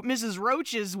into Mrs.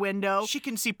 Roach's window. She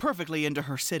can see perfectly into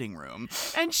her sitting room.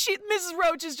 And Mrs.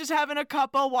 Roach is just having a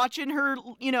cuppa watching her,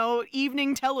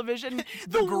 evening television.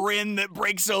 The grin that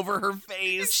breaks over her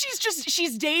face.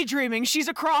 She's daydreaming. She's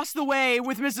across the way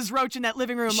with Mrs. Roach in that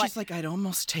living room. She's like, I'd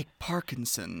almost take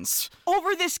Parkinson's.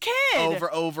 Over this kid.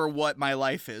 Over what my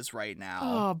life is right now.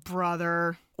 Oh, brother.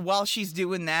 While she's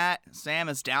doing that, Sam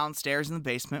is downstairs in the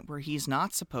basement where he's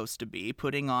not supposed to be,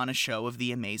 putting on a show of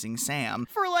The Amazing Sam.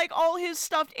 For all his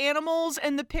stuffed animals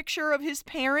and the picture of his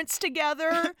parents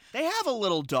together. They have a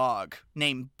little dog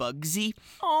named Bugsy.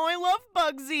 Oh, I love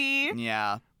Bugsy.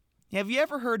 Yeah. Have you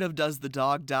ever heard of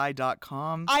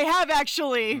doesthedogdie.com? I have,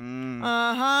 actually.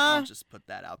 I'll just put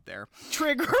that out there.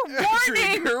 Trigger warning!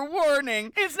 Trigger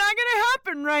warning! It's not gonna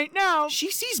happen right now.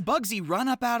 She sees Bugsy run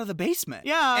up out of the basement.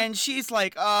 Yeah. And she's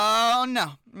like, oh,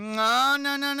 no.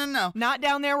 No. Not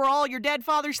down there where all your dead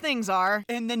father's things are.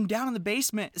 And then down in the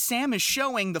basement, Sam is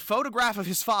showing the photograph of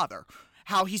his father.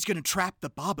 How he's gonna trap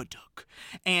the Babadook.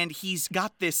 And he's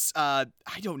got this, I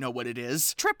don't know what it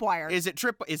is. Tripwire. Is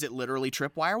it literally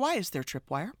tripwire? Why is there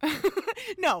tripwire?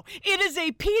 No, it is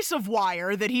a piece of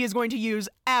wire that he is going to use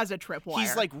as a tripwire.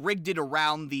 He's rigged it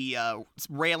around the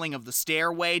railing of the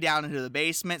stairway down into the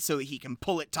basement so that he can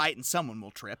pull it tight and someone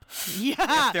will trip.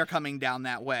 Yeah. If they're coming down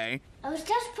that way. I was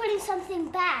just putting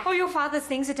something back. Oh, your father's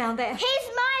things are down there. He's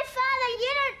my father.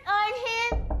 You don't own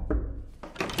him.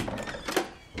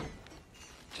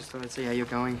 Just thought I'd see how you're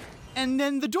going. And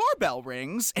then the doorbell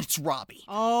rings, and it's Robbie.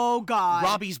 Oh, God.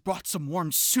 Robbie's brought some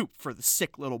warm soup for the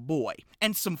sick little boy,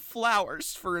 and some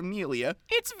flowers for Amelia.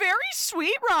 It's very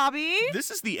sweet, Robbie. This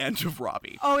is the end of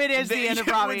Robbie. Oh, it is the end of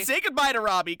Robbie. Say goodbye to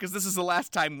Robbie, because this is the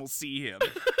last time we'll see him.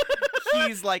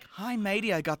 He's like, hi,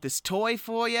 matey, I got this toy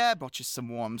for you. I brought you some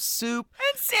warm soup.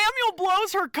 And Samuel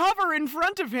blows her cover in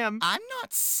front of him. I'm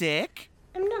not sick.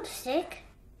 I'm not sick.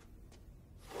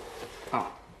 Oh.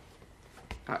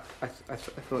 I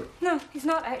thought... No, he's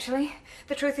not, actually.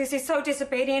 The truth is, he's so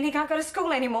disobedient, he can't go to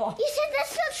school anymore. You said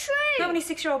that's not true. How many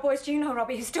 6-year-old boys do you know,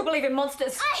 Robbie, who still believe in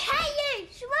monsters? I hate you.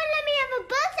 She won't let me have a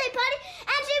birthday party,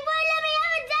 and she won't let me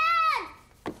have a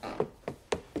dad.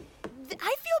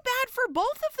 I feel bad for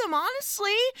both of them,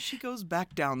 honestly. She goes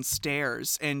back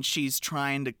downstairs and she's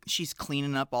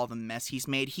cleaning up all the mess he's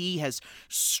made. He has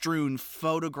strewn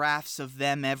photographs of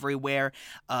them everywhere.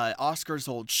 Oscar's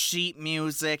old sheet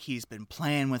music. He's been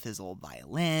playing with his old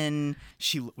violin.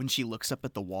 When she looks up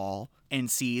at the wall and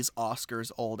sees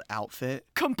Oscar's old outfit.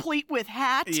 Complete with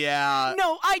hat? Yeah.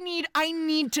 No, I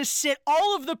need to sit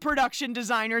all of the production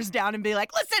designers down and be like,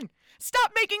 listen,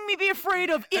 stop making me be afraid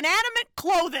of inanimate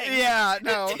clothing. Yeah,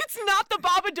 no. It's not the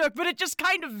Babadook, but it just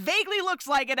kind of vaguely looks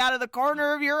like it out of the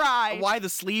corner of your eye. Why the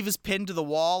sleeve is pinned to the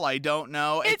wall, I don't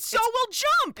know. It will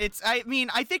jump.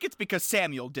 I think it's because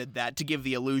Samuel did that to give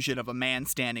the illusion of a man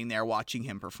standing there watching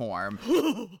him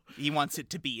perform. He wants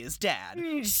it to be his dad.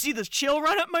 You see the chill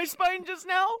run up my spine just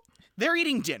now? They're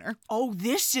eating dinner. Oh,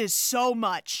 this is so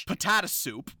much. Potato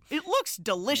soup. It looks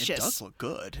delicious. It does look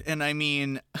good. And I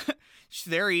mean...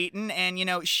 They're eating,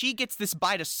 and, she gets this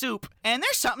bite of soup, and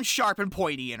there's something sharp and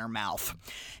pointy in her mouth.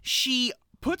 She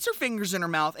puts her fingers in her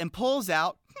mouth and pulls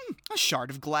out a shard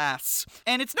of glass.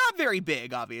 And it's not very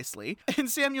big, obviously. And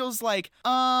Samuel's like,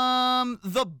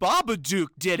 the Babadook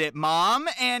did it, Mom.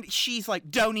 And she's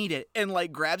like, don't eat it. And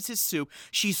like grabs his soup.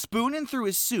 She's spooning through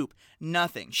his soup.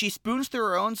 Nothing. She spoons through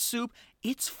her own soup.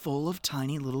 It's full of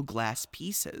tiny little glass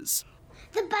pieces.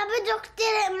 The Babadook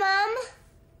did it, Mum.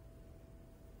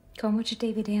 Go and watch a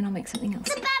DVD and I'll make something else.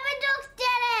 The Babadook did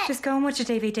it! Just go and watch a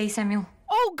DVD, Samuel.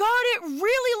 Oh, God, it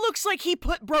really looks like he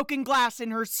put broken glass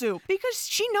in her soup. Because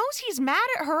she knows he's mad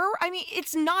at her. I mean,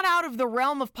 it's not out of the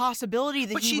realm of possibility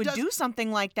that he would do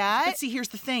something like that. But see, here's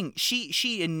the thing.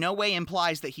 She in no way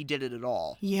implies that he did it at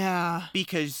all. Yeah.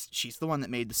 Because she's the one that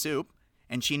made the soup,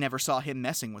 and she never saw him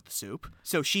messing with the soup.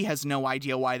 So she has no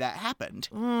idea why that happened.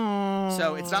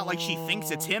 So it's not like she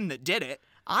thinks it's him that did it.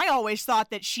 I always thought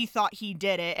that she thought he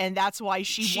did it, and that's why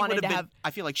she wanted to have...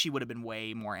 I feel like she would have been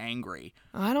way more angry.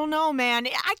 I don't know, man.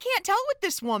 I can't tell with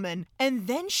this woman. And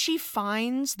then she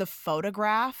finds the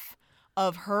photograph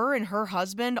of her and her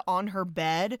husband on her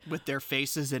bed. With their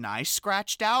faces and eyes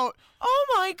scratched out. Oh,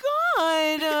 my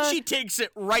God. She takes it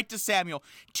right to Samuel.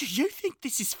 Do you think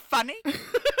this is funny?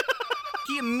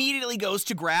 He immediately goes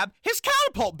to grab his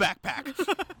catapult backpack.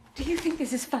 Do you think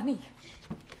this is funny?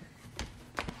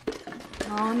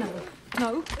 Oh, no.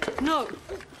 No. No.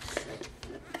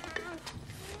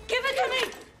 Give it to me!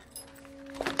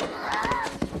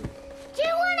 Do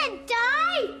you want to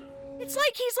die? It's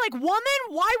like he's like, woman,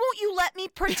 why won't you let me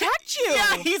protect you?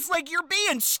 Yeah, he's like, you're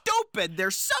being stupid.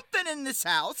 There's something in this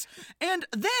house. And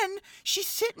then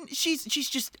she's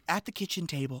just at the kitchen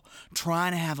table,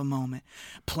 trying to have a moment,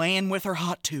 playing with her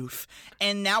hot tooth.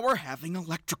 And now we're having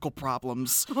electrical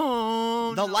problems.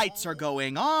 Oh, the lights are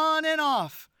going on and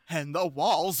off. And the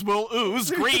walls will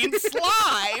ooze green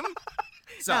slime.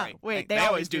 Sorry. Wait, they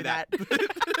always do that.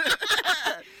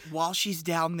 While she's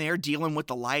down there dealing with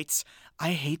the lights, I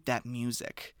hate that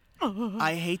music.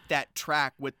 I hate that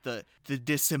track with the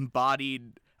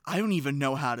disembodied... I don't even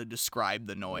know how to describe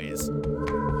the noise.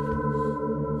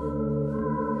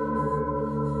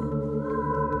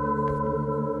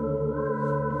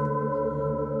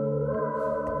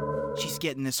 She's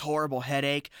getting this horrible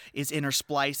headache, is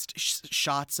interspliced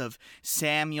shots of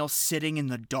Samuel sitting in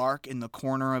the dark in the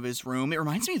corner of his room. It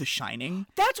reminds me of The Shining.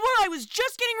 That's what I was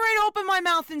just getting ready to open my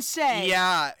mouth and say.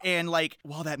 Yeah, and like,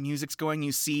 while that music's going,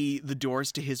 you see the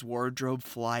doors to his wardrobe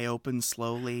fly open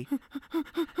slowly.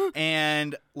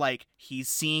 And like, he's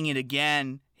seeing it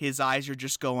again. His eyes are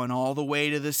just going all the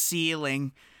way to the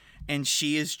ceiling. And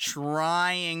she is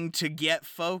trying to get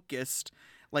focused.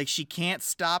 Like, she can't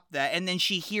stop that. And then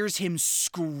she hears him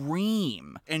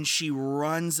scream. And she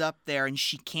runs up there and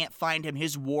she can't find him.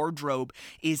 His wardrobe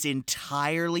is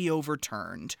entirely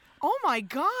overturned. Oh, my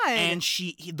God. And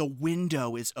the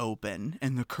window is open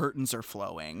and the curtains are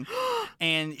flowing.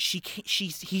 And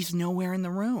he's nowhere in the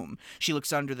room. She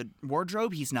looks under the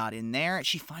wardrobe. He's not in there.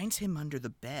 She finds him under the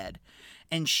bed.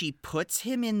 And she puts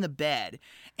him in the bed.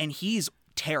 And he's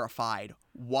terrified,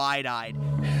 wide-eyed.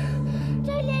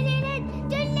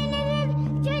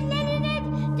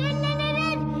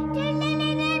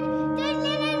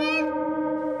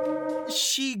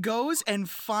 She goes and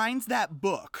finds that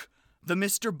book, the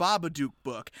Mr. Babadook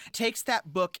book, takes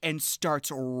that book and starts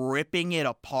ripping it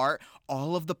apart,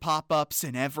 all of the pop-ups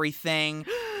and everything.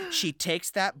 She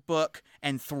takes that book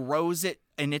and throws it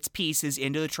in its pieces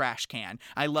into the trash can.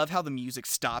 I love how the music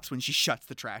stops when she shuts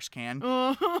the trash can.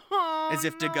 As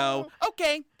if to go,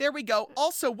 okay, there we go.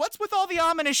 Also, what's with all the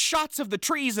ominous shots of the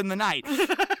trees in the night?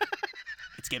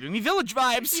 It's giving me Village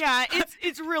vibes. Yeah,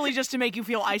 it's really just to make you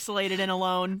feel isolated and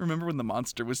alone. Remember when the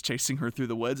monster was chasing her through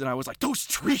the woods and I was like, those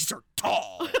trees are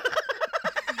tall.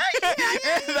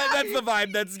 That's the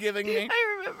vibe that's giving me.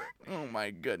 I remember. Oh my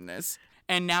goodness.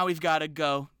 And now we've got to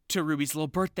go to Ruby's little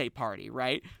birthday party,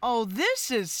 right? Oh, this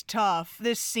is tough,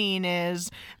 this scene is.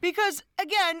 Because,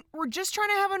 again, we're just trying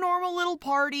to have a normal little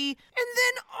party, and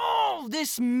then, oh,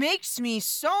 this makes me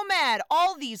so mad.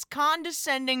 All these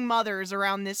condescending mothers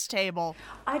around this table.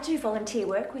 I do volunteer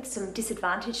work with some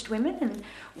disadvantaged women, and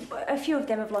a few of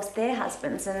them have lost their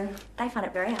husbands, and they find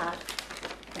it very hard.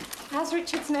 How's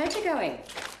Richard's nurture going?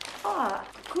 Oh,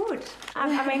 good.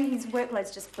 I mean, his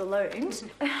workload's just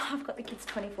ballooned. I've got the kids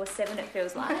 24/7, it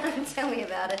feels like. Tell me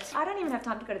about it. I don't even have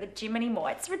time to go to the gym anymore.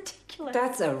 It's ridiculous.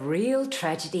 That's a real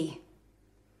tragedy.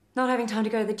 Not having time to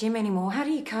go to the gym anymore. How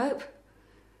do you cope?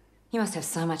 You must have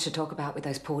so much to talk about with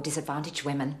those poor disadvantaged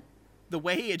women. The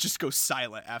way it just goes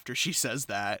silent after she says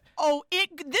that. Oh,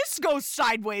 this goes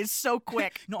sideways so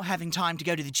quick. Not having time to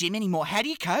go to the gym anymore. How do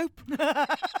you cope?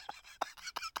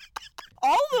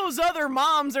 All those other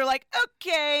moms are like,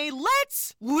 okay,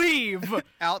 let's leave.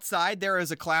 Outside, there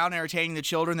is a clown entertaining the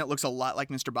children that looks a lot like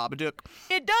Mr. Babadook.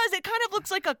 It does. It kind of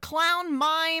looks like a clown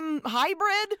mime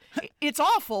hybrid. It's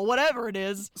awful, whatever it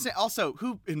is. Also,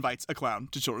 who invites a clown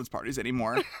to children's parties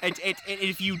anymore? And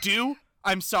if you do,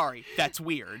 I'm sorry. That's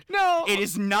weird. No. It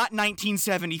is not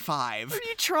 1975. Are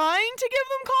you trying to give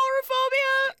them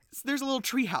coulrophobia? There's a little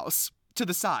treehouse to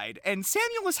the side, and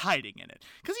Samuel is hiding in it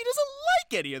because he doesn't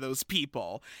like any of those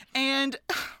people. And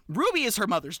Ruby is her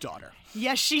mother's daughter.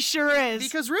 Yes, she sure is.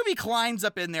 Because Ruby climbs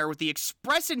up in there with the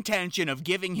express intention of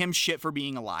giving him shit for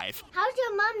being alive. How's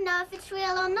your mum know if it's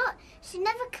real or not? She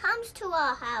never comes to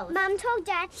our house. Mum told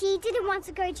Dad she didn't want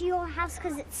to go to your house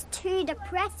because it's too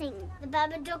depressing. The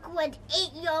Babadook would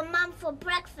eat your mum for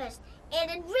breakfast.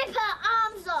 It'd rip her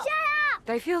arms off. Shut up!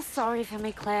 They feel sorry for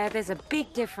me, Claire. There's a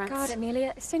big difference. God,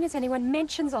 Amelia, as soon as anyone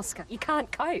mentions Oscar, you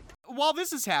can't cope. While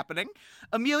this is happening,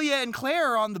 Amelia and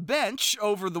Claire are on the bench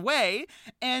over the way,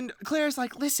 and Claire's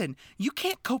like, listen, you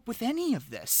can't cope with any of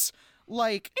this.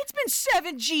 Like, it's been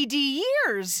 7 GD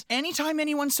years. Anytime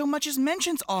anyone so much as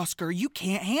mentions Oscar, you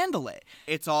can't handle it.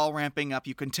 It's all ramping up.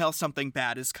 You can tell something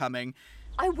bad is coming.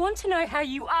 I want to know how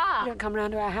you are. You don't come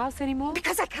around to our house anymore?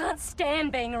 Because I can't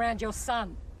stand being around your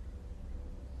son.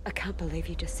 I can't believe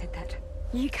you just said that.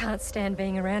 You can't stand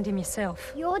being around him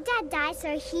yourself. Your dad died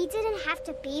so he didn't have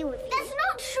to be with you. That's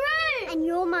not true! And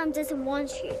your mum doesn't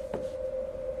want you.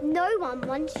 No one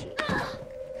wants you.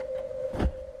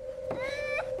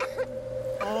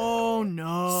 Oh,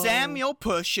 no. Samuel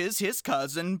pushes his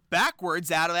cousin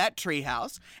backwards out of that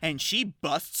treehouse, and she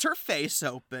busts her face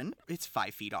open. It's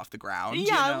 5 feet off the ground.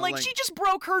 Yeah, you know, like she just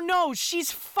broke her nose.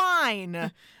 She's fine.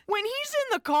 When he's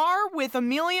in the car with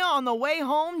Amelia on the way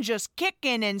home, just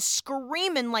kicking and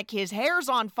screaming like his hair's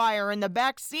on fire in the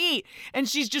back seat, and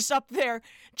she's just up there,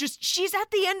 she's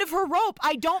at the end of her rope.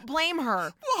 I don't blame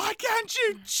her. Why can't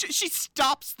you? She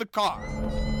stops the car.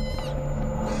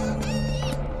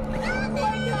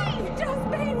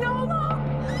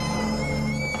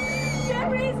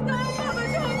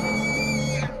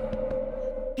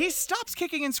 He stops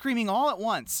kicking and screaming all at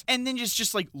once, and then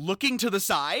just like looking to the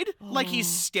side, like he's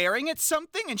staring at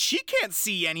something, and she can't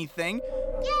see anything.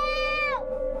 Get out!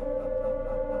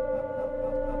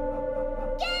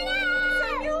 Get out!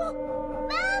 Samuel!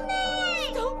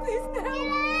 Mommy! Stop this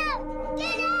now!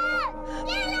 Get out!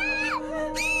 Get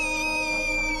out!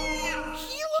 Get out!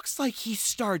 He looks like he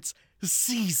starts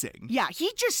seizing. Yeah,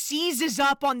 he just seizes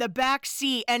up on the back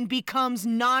seat and becomes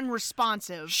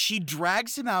non-responsive. She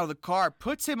drags him out of the car,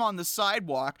 puts him on the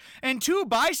sidewalk, and 2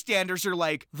 bystanders are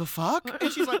like, the fuck?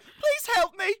 And she's like, please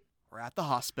help me. We're at the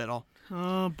hospital.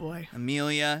 Oh, boy.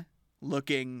 Amelia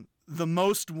looking the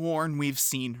most worn we've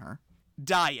seen her.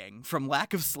 Dying from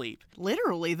lack of sleep.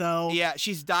 Literally, though. Yeah,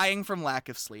 she's dying from lack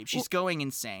of sleep. She's going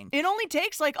insane. It only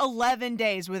takes like 11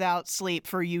 days without sleep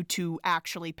for you to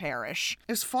actually perish.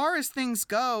 As far as things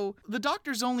go, the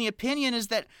doctor's only opinion is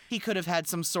that he could have had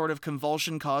some sort of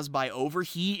convulsion caused by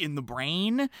overheat in the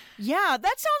brain. Yeah,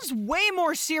 that sounds way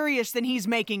more serious than he's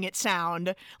making it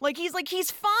sound. He's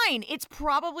fine. It's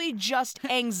probably just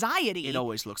anxiety. It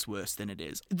always looks worse than it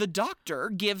is. The doctor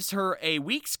gives her a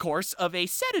week's course of a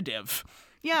sedative.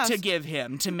 Yes. To give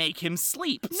him to make him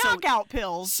sleep. Knockout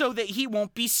pills. So that he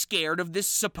won't be scared of this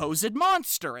supposed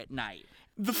monster at night.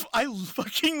 I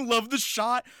fucking love the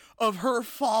shot of her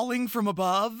falling from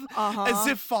above, as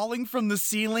if falling from the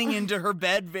ceiling into her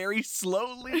bed very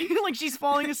slowly. Like she's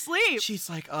falling asleep.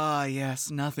 She's like, yes,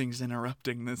 nothing's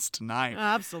interrupting this tonight.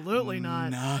 Absolutely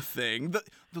not. Nothing.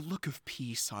 The look of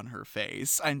peace on her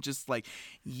face. I'm just like,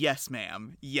 yes,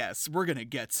 ma'am. Yes, we're gonna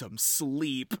get some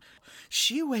sleep.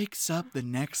 She wakes up the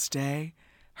next day,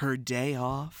 her day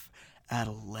off, at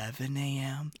 11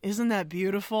 a.m. Isn't that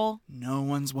beautiful? No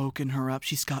one's woken her up.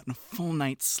 She's gotten a full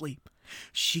night's sleep.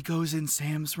 She goes in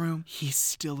Sam's room. He's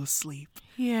still asleep.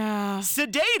 Yeah.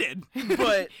 Sedated,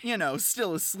 but,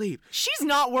 still asleep. She's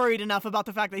not worried enough about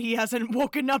the fact that he hasn't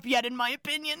woken up yet, in my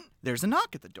opinion. There's a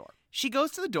knock at the door. She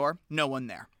goes to the door. No one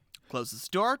there. Closes the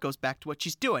door, goes back to what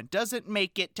she's doing. Doesn't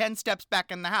make it 10 steps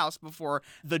back in the house before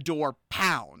the door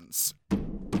pounds.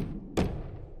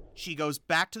 She goes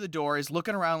back to the door, is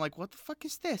looking around like, what the fuck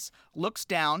is this? Looks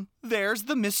down. There's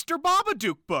the Mr.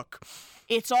 Babadook book.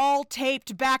 It's all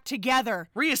taped back together.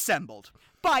 Reassembled.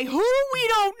 By who? We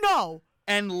don't know.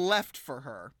 And left for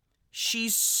her.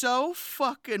 She's so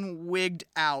fucking wigged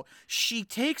out. She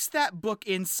takes that book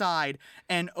inside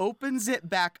and opens it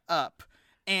back up.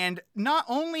 And not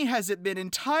only has it been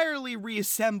entirely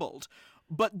reassembled,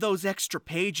 but those extra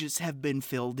pages have been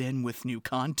filled in with new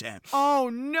content.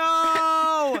 Oh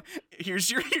no!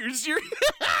 Here's your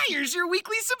here's your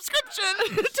weekly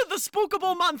subscription to the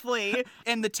Spookable Monthly.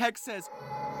 And the text says,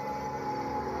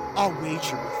 I'll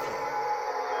wager with you.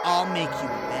 I'll make you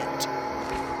a bet.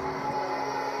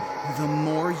 The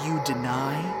more you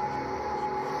deny,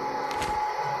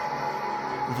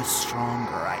 the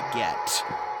stronger I get.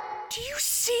 Do you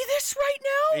see this right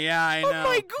now? Yeah, I know. Oh,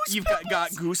 my goose You've pimples.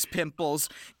 got goose pimples,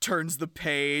 turns the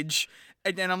page,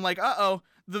 and then I'm like, uh-oh.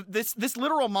 This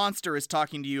literal monster is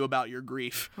talking to you about your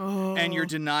grief and your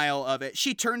denial of it.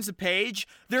 She turns the page.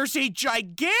 There's a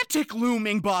gigantic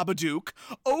looming Babadook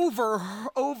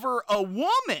over a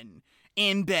woman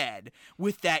in bed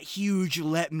with that huge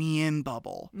let me in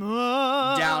bubble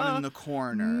down in the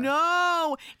corner.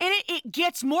 No! And it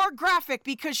gets more graphic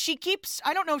because she keeps,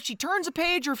 I don't know if she turns a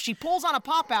page or if she pulls on a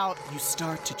pop-out. You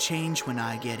start to change when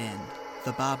I get in.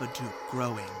 The Babadook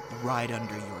growing right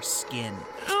under your skin.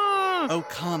 Oh,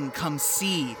 come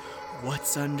see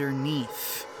what's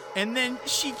underneath. And then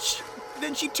she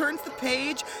turns the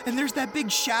page, and there's that big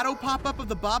shadow pop-up of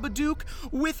the Babadook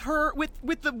with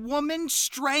the woman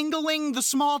strangling the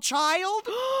small child.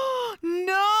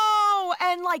 No!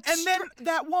 And then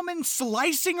that woman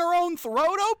slicing her own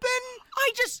throat open?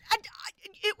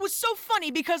 It was so funny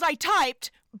because I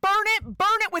typed, burn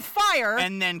it with fire.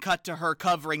 And then cut to her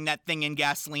covering that thing in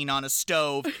gasoline on a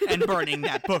stove and burning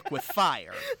that book with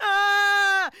fire.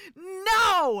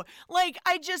 No!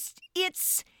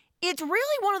 It's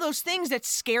really one of those things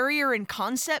that's scarier in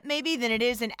concept maybe than it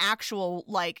is in actual,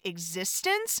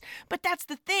 existence. But that's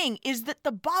the thing, is that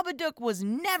the Babadook was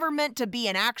never meant to be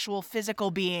an actual physical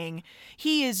being.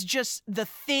 He is just the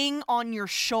thing on your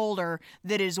shoulder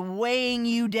that is weighing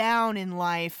you down in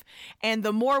life. And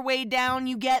the more weighed down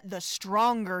you get, the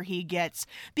stronger he gets.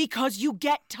 Because you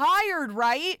get tired,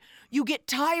 right? You get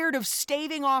tired of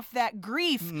staving off that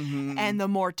grief, and the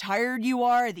more tired you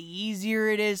are, the easier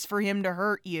it is for him to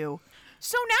hurt you.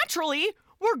 So naturally,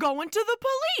 we're going to the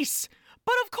police.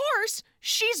 But of course,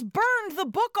 she's burned the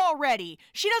book already.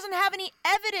 She doesn't have any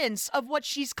evidence of what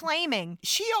she's claiming.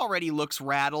 She already looks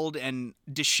rattled and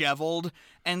disheveled,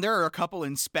 and there are a couple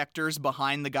inspectors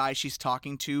behind the guy she's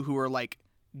talking to who are,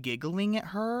 giggling at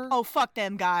her. Oh, fuck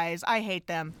them guys. I hate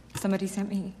them. Somebody sent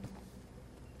me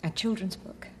a children's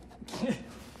book.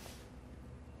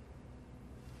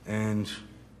 And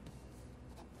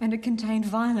it contained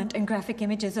violent and graphic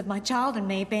images of my child and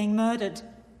me being murdered.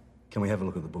 can we have a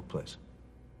look at the book, please?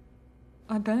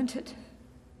 I burnt it.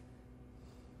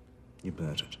 You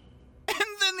burnt it. And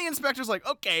then the inspector's like,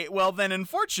 okay, well then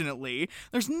unfortunately,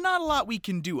 there's not a lot we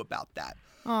can do about that.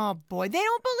 Oh boy, they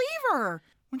don't believe her.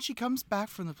 When she comes back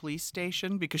from the police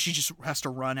station, because she just has to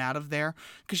run out of there,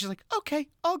 because she's like, okay,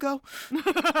 I'll go.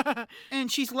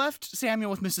 And she's left Samuel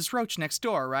with Mrs. Roach next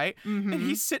door, right? Mm-hmm. And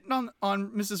he's sitting on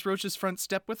Mrs. Roach's front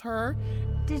step with her.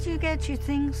 Did you get your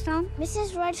things done?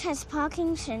 Mrs. Roach has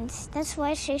Parkinson's. That's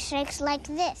why she shakes like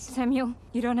this. Samuel,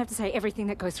 you don't have to say everything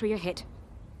that goes through your head.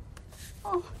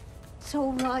 Oh, it's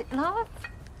all right, love.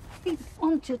 He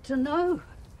wanted to know.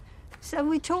 So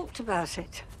we talked about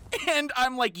it. And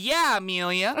I'm like, yeah,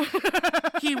 Amelia.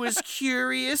 He was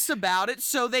curious about it,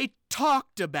 so they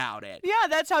talked about it. Yeah,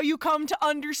 that's how you come to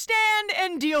understand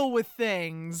and deal with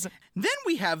things. Then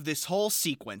we have this whole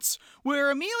sequence where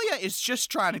Amelia is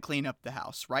just trying to clean up the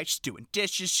house, right? She's doing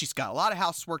dishes. She's got a lot of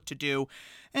housework to do.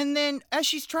 And then as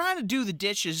she's trying to do the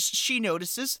dishes, she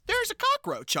notices there's a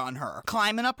cockroach on her,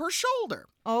 climbing up her shoulder.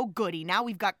 Oh, goody. Now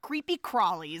we've got creepy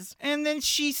crawlies. And then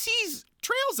she sees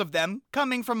trails of them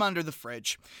coming from under the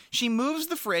fridge. She moves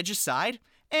the fridge aside,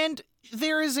 and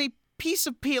there is a piece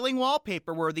of peeling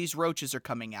wallpaper where these roaches are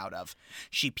coming out of.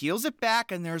 She peels it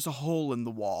back, and there's a hole in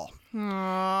the wall.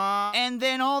 Aww. And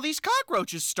then all these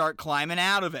cockroaches start climbing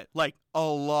out of it, like a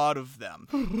lot of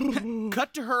them.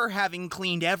 Cut to her having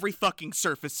cleaned every fucking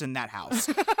surface in that house,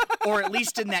 or at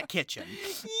least in that kitchen.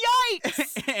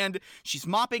 Yikes! And she's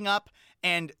mopping up,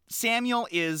 and Samuel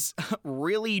is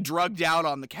really drugged out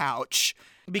on the couch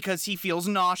because he feels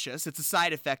nauseous. It's a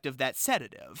side effect of that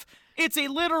sedative. It's a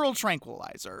literal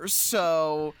tranquilizer,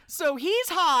 so he's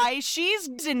high, she's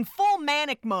in full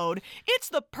manic mode. It's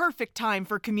the perfect time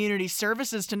for community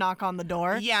services to knock on the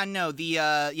door. Yeah, no, the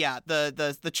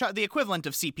equivalent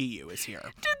of CPU is here.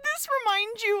 Did this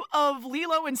remind you of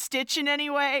Lilo and Stitch in any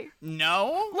way?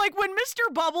 No. Like when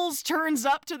Mr. Bubbles turns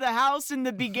up to the house in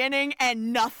the beginning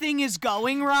and nothing is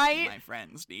going right? My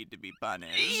friends need to be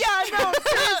punished. Yeah, no,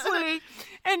 seriously.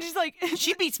 And she's like...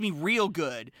 She beats me real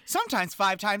good, sometimes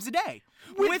 5 times a day.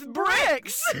 with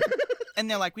bricks. And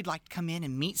they're like, we'd like to come in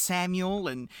and meet Samuel.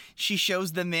 And she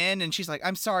shows them in, and she's like,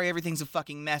 I'm sorry, everything's a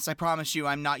fucking mess. I promise you,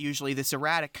 I'm not usually this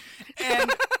erratic.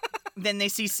 And then they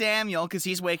see Samuel, because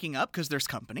he's waking up, because there's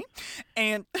company.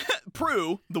 And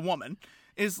Prue, the woman,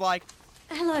 is like,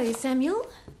 Hello, Samuel.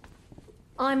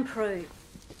 I'm Prue.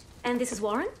 And this is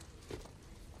Warren.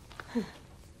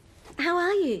 How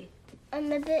are you?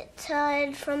 I'm a bit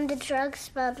tired from the drugs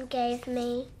Bob gave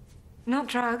me. Not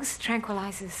drugs,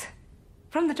 tranquilizers.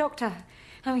 From the doctor.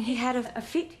 I mean, he had a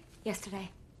fit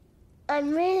yesterday.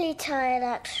 I'm really tired,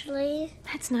 actually.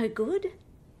 That's no good.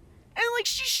 And, like,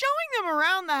 she's showing them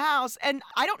around the house, and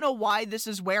I don't know why this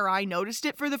is where I noticed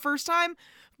it for the first time,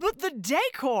 but the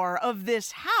decor of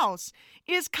this house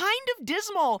is kind of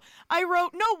dismal. I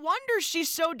wrote, no wonder she's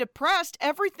so depressed.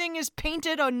 Everything is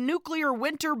painted a nuclear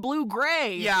winter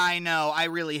blue-gray. yeah, I know. I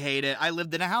really hate it. I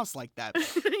lived in a house like that.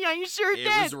 Yeah, you sure did.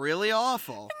 It was really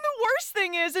awful. And the worst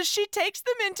thing is she takes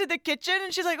them into the kitchen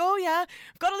and she's like, oh yeah,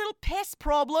 I've got a little piss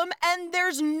problem, and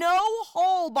there's no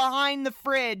hole behind the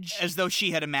fridge. As though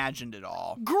she had imagined it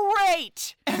all.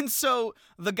 Great! And so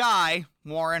the guy,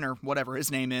 Warren, or whatever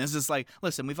his name is like,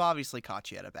 listen, we've obviously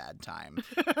caught you at a bad time.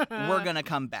 We're gonna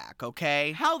come back,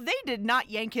 okay? How they did not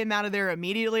yank him out of there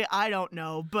immediately, I don't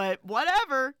know, but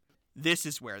whatever. This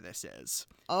is where this is.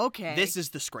 Okay. This is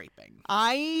the scraping.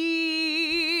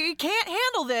 I can't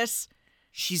handle this.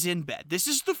 She's in bed. This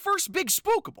is the first big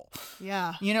spookable.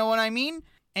 Yeah. You know what I mean?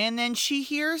 And then she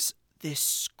hears this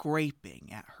scraping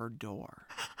at her door.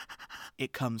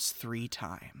 It comes 3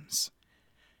 times.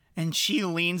 And she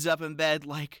leans up in bed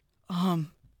like,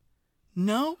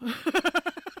 no?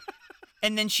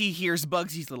 And then she hears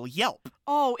Bugsy's little yelp.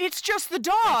 Oh, it's just the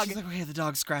dog. And she's like, okay, the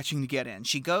dog's scratching to get in.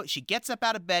 She gets up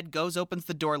out of bed, goes, opens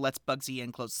the door, lets Bugsy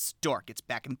in, closes the door, gets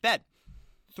back in bed.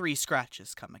 3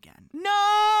 scratches come again.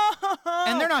 No!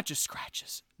 And they're not just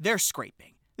scratches. They're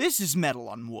scraping. This is metal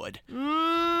on wood.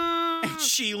 And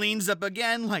she leans up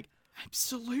again like,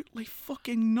 absolutely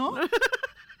fucking not.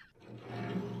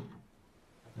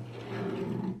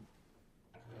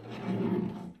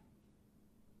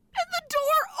 The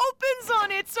door opens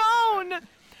on its own.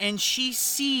 And she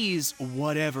sees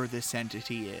whatever this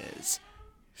entity is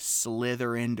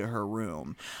slither into her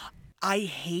room. I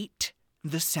hate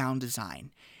the sound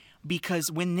design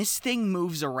because when this thing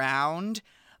moves around,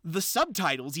 the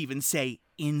subtitles even say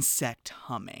insect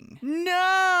humming.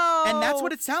 No! And that's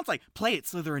what it sounds like. Play it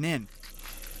slithering in.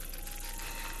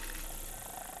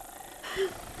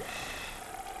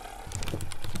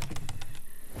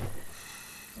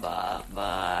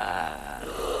 Baba.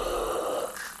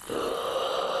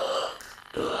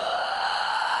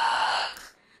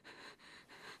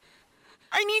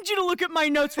 I need you to look at my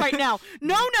notes right now.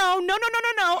 No. Okay,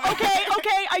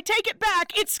 I take it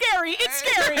back. It's scary.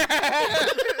 I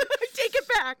take it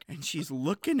back. And she's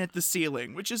looking at the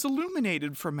ceiling, which is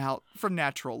illuminated from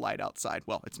natural light outside.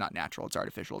 Well, it's not natural. It's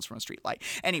artificial. It's from a street light.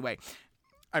 Anyway,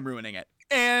 I'm ruining it.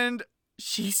 And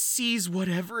she sees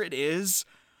whatever it is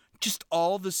just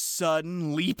all of a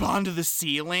sudden leap onto the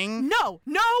ceiling. No.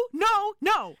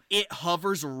 It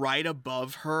hovers right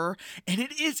above her, and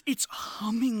it's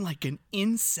humming like an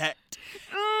insect.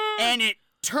 And it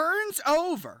turns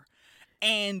over,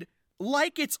 and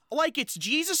like it's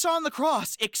Jesus on the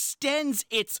cross, extends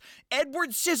its Edward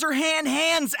Scissorhand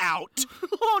hands out.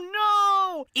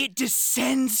 Oh, no! It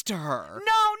descends to her.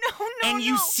 No. And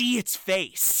you see its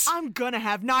face. I'm gonna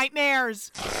have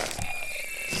nightmares.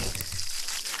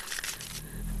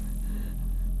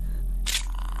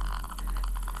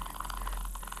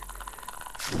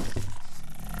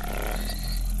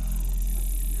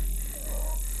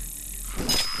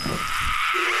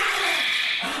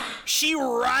 She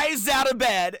rises out of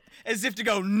bed as if to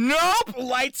go, nope,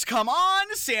 lights come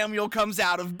on. Samuel comes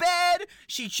out of bed.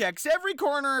 She checks every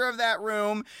corner of that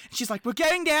room. She's like, we're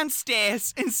going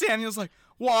downstairs. And Samuel's like,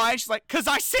 why? She's like, 'cause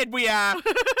I said we are.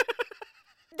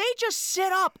 They just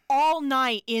sit up all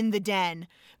night in the den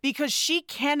because she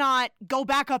cannot go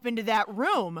back up into that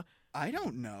room. I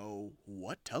don't know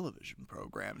what television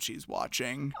program she's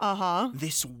watching. Uh-huh.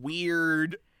 This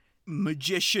weird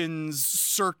magician's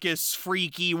circus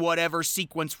freaky whatever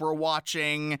sequence we're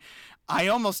watching. I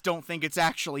almost don't think it's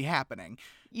actually happening.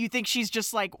 You think she's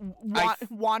just like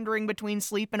wandering between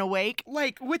sleep and awake?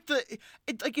 Like with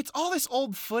it's all this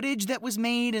old footage that was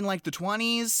made in like the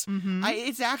 20s. Mm-hmm.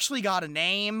 It's actually got a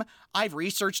name. I've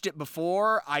researched it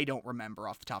before. I don't remember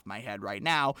off the top of my head right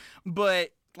now, but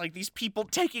like these people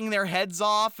taking their heads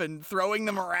off and throwing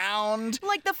them around.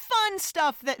 Like the fun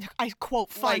stuff that, I quote,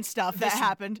 fun stuff that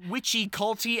happened. Witchy,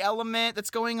 culty element that's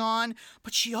going on.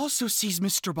 But she also sees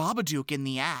Mr. Babadook in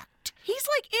the act. He's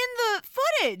like in the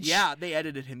footage. Yeah, they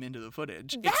edited him into the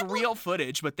footage. It's real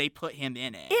footage, but they put him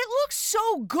in it. It looks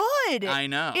so good. I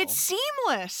know. It's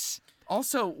seamless.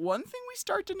 Also, one thing we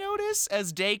start to notice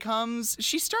as day comes,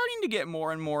 she's starting to get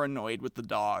more and more annoyed with the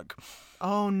dog.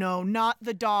 Oh no, not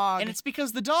the dog. And it's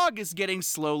because the dog is getting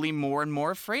slowly more and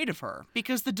more afraid of her.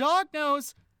 Because the dog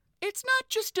knows it's not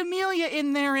just Amelia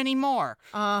in there anymore.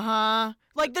 Uh-huh.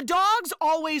 Like the dogs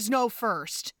always know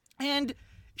first. And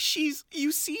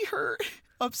you see her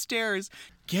upstairs,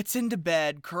 gets into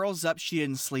bed, curls up. She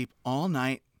didn't sleep all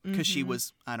night because she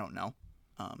was, I don't know,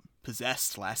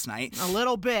 possessed last night. A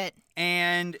little bit.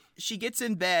 And she gets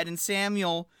in bed, and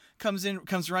Samuel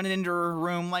comes running into her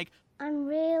room like, I'm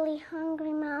really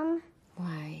hungry, Mum.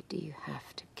 Why do you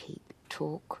have to keep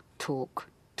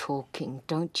talking?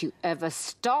 Don't you ever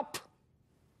stop?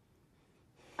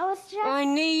 I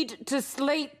need to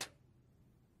sleep.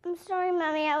 I'm sorry,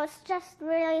 Mummy. I was just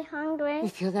really hungry.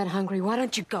 If you're that hungry, why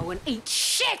don't you go and eat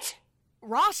shit?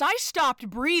 Ross, I stopped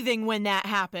breathing when that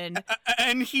happened.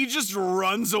 And he just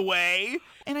runs away.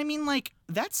 And I mean, like,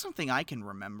 that's something I can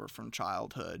remember from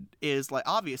childhood is, like,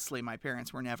 obviously my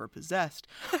parents were never possessed.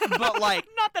 But, like...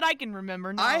 Not that I can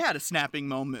remember, no. I had a snapping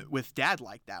moment with Dad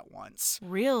like that once.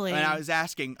 Really? And I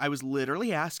was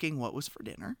literally asking what was for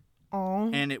dinner. Oh.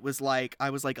 And it was like,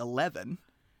 I was like 11.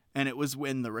 And it was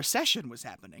when the recession was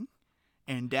happening.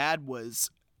 And Dad was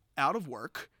out of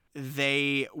work.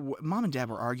 Mom and Dad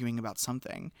were arguing about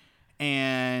something,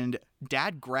 and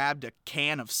Dad grabbed a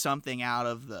can of something out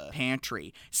of the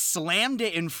pantry, slammed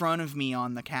it in front of me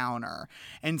on the counter,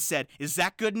 and said, "Is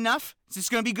that good enough? Is this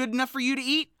going to be good enough for you to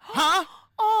eat? Huh?"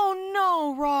 Oh,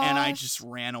 no, Ross. And I just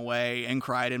ran away and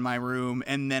cried in my room,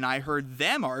 and then I heard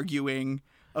them arguing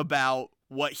about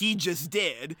what he just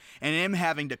did, and him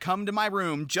having to come to my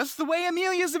room just the way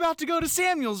Amelia's about to go to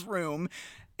Samuel's room.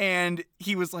 And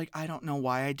he was like, I don't know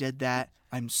why I did that.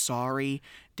 I'm sorry.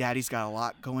 Daddy's got a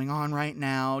lot going on right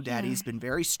now. Daddy's been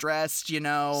very stressed, you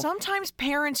know. Sometimes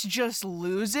parents just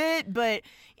lose it, but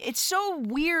it's so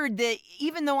weird that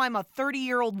even though I'm a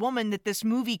 30-year-old woman, that this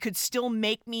movie could still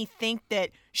make me think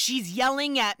that she's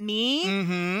yelling at me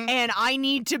and I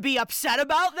need to be upset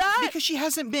about that. Because she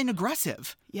hasn't been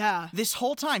aggressive. Yeah. This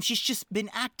whole time. She's just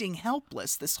been acting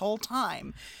helpless this whole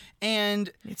time.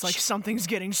 And it's like something's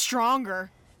getting stronger.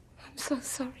 I'm so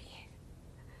sorry.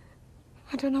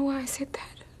 I don't know why I said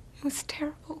that. It was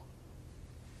terrible.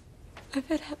 I've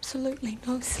had absolutely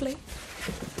no sleep.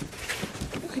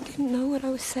 I didn't know what I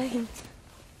was saying.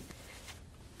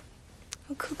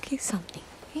 I'll cook you something,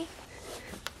 eh?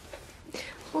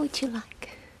 What would you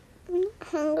like? I'm not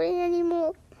hungry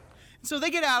anymore. So they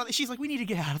get out. She's like, we need to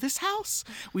get out of this house.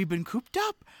 We've been cooped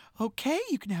up. Okay,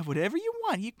 you can have whatever you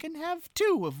want. You can have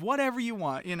 2 of whatever you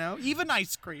want, you know, even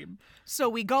ice cream. So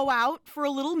we go out for a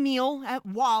little meal at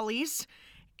Wally's,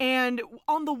 and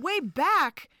on the way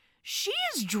back, she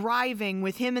is driving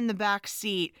with him in the back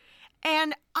seat,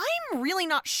 and I'm really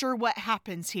not sure what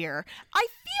happens here. I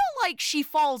feel like she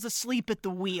falls asleep at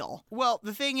the wheel. Well,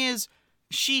 the thing is,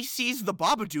 she sees the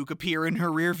Babadook appear in her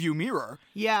rearview mirror.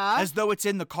 Yeah? As though it's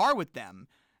in the car with them.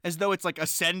 As though it's like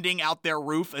ascending out their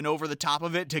roof and over the top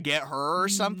of it to get her or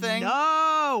something.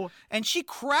 No! And she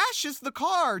crashes the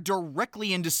car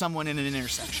directly into someone in an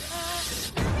intersection.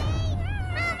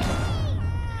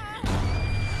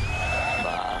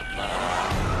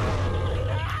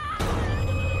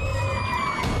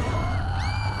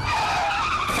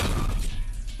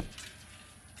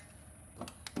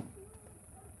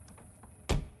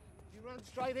 You ran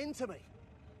straight into me.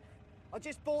 I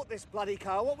just bought this bloody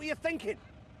car. What were you thinking?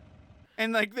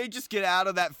 And, like, they just get out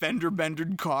of that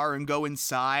fender-bendered car and go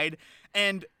inside.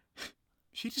 And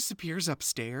she disappears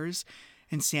upstairs.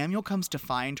 And Samuel comes to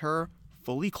find her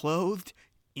fully clothed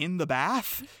in the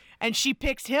bath. And she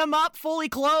picks him up fully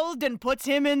clothed and puts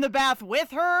him in the bath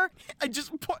with her.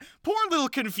 Poor little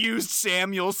confused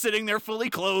Samuel sitting there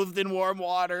fully clothed in warm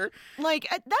water. Like,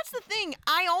 that's the thing.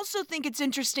 I also think it's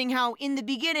interesting how in the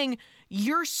beginning,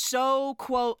 you're so,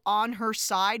 quote, on her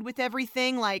side with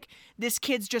everything. Like, this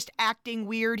kid's just acting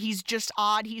weird. He's just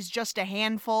odd. He's just a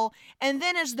handful. And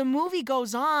then as the movie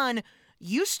goes on,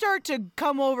 you start to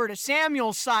come over to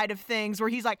Samuel's side of things where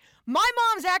he's like, my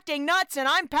mom's acting nuts and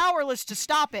I'm powerless to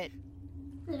stop it.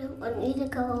 I don't want you to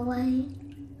go away.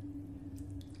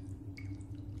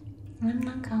 I'm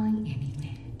not going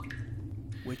anywhere.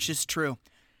 Which is true,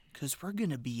 because we're going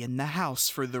to be in the house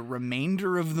for the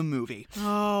remainder of the movie.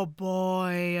 Oh,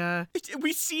 boy.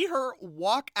 We see her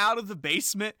walk out of the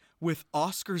basement with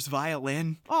Oscar's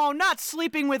violin. Oh, not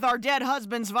sleeping with our dead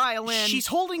husband's violin. She's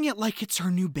holding it like it's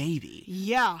her new baby.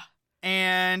 Yeah.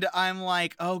 And I'm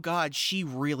like, oh, God, she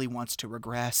really wants to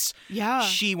regress. Yeah.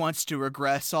 She wants to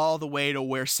regress all the way to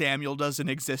where Samuel doesn't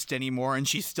exist anymore and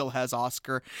she still has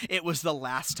Oscar. It was the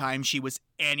last time she was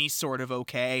any sort of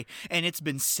okay. And it's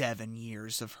been 7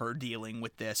 years of her dealing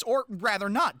with this, or rather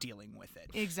not dealing with it.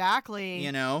 Exactly.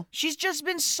 You know? She's just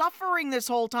been suffering this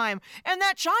whole time. And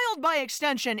that child, by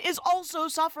extension, is also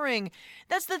suffering.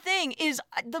 That's the thing, is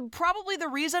probably the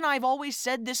reason I've always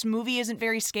said this movie isn't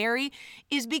very scary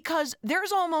is because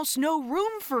there's almost no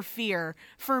room for fear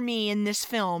for me in this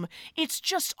film. It's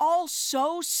just all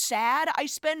so sad. I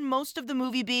spend most of the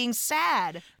movie being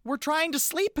sad. We're trying to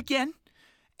sleep again.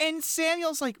 And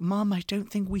Samuel's like, Mom, I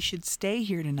don't think we should stay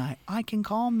here tonight. I can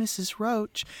call Mrs.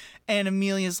 Roach. And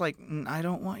Amelia's like, I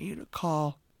don't want you to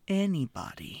call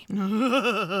anybody.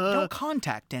 Don't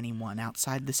contact anyone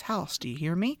outside this house. Do you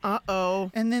hear me?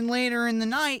 Uh-oh. And then later in the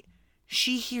night,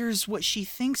 she hears what she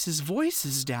thinks is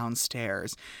voices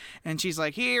downstairs. And she's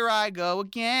like, here I go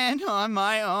again on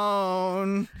my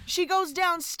own. She goes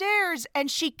downstairs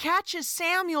and she catches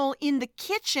Samuel in the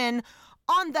kitchen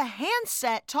on the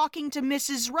handset talking to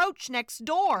Mrs. Roach next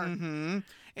door. Mm-hmm.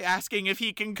 Asking if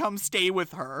he can come stay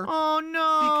with her. Oh,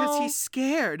 no. Because he's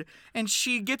scared. And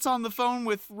she gets on the phone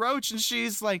with Roach and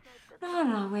she's like,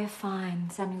 No, we're fine.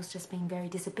 Samuel's just being very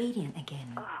disobedient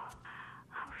again.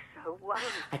 So worried.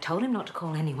 I told him not to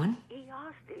call anyone. He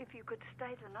asked if you could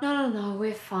stay the night. No,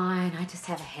 we're fine. I just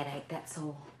have a headache, that's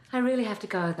all. I really have to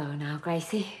go, though, now,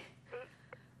 Gracie.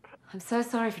 I'm so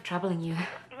sorry for troubling you.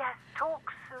 Yes,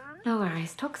 talk soon. No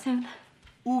worries. Talk soon.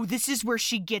 Ooh, this is where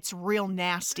she gets real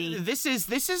nasty. This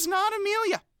is not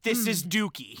Amelia. This is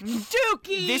Dookie.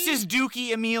 Dookie! This is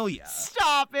Dookie Amelia.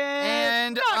 Stop it!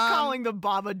 And not calling the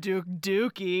Babadook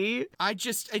Dookie.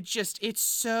 It's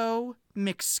so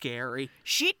McScary.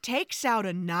 She takes out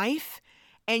a knife,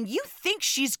 and you think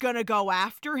she's gonna go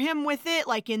after him with it,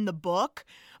 like in the book,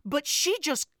 but she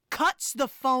just cuts the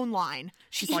phone line.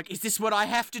 She's like, is this what I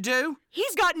have to do?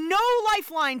 He's got no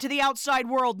lifeline to the outside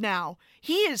world now.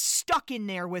 He is stuck in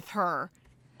there with her.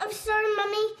 I'm sorry,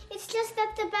 Mummy. It's just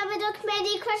that the Babadook made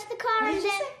you crash the car and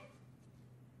then...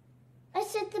 I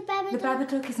said the Babadook. The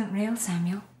Babadook isn't real,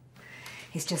 Samuel.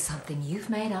 He's just something you've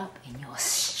made up in your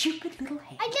stupid little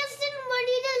head. I just didn't want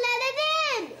you to let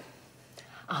it in.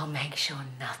 I'll make sure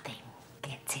nothing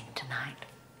gets in tonight.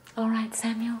 All right,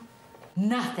 Samuel?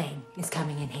 Nothing is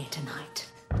coming in here tonight.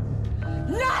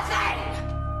 Nothing!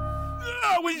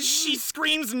 When she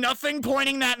screams nothing,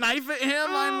 pointing that knife at him,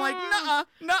 I'm like,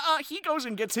 nuh-uh. He goes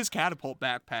and gets his catapult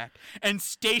backpack and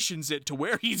stations it to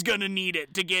where he's gonna need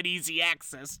it to get easy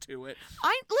access to it.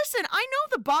 Listen, I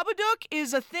know the Babadook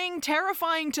is a thing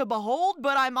terrifying to behold,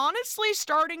 but I'm honestly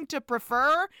starting to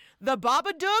prefer the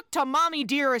Babadook to Mommy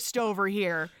Dearest over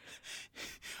here.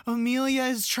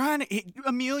 Amelia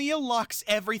locks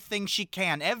everything she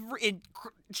can.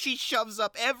 She shoves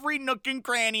up every nook and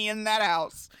cranny in that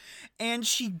house. And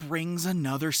she brings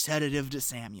another sedative to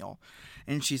Samuel.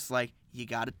 And she's like, you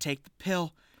gotta take the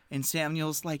pill. And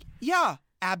Samuel's like, yeah,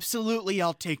 absolutely,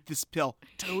 I'll take this pill.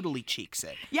 Totally cheeks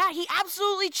it. Yeah, he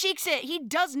absolutely cheeks it. He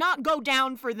does not go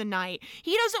down for the night.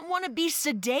 He doesn't want to be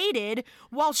sedated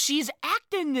while she's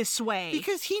acting this way.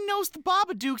 Because he knows the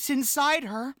Babadook's inside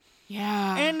her.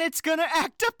 Yeah. And it's gonna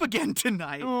act up again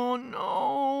tonight. Oh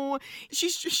no.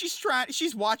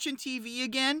 She's watching TV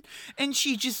again, and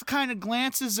she just kind of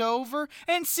glances over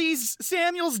and sees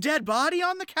Samuel's dead body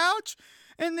on the couch,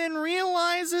 and then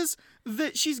realizes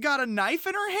that she's got a knife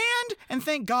in her hand, and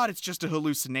thank God it's just a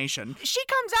hallucination. She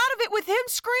comes out of it with him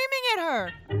screaming at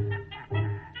her.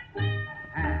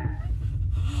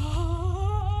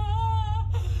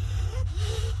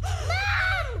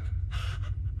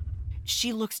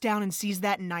 She looks down and sees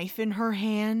that knife in her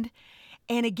hand.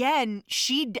 And again,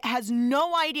 she has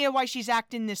no idea why she's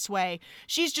acting this way.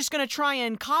 She's just going to try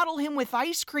and coddle him with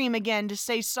ice cream again to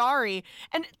say sorry.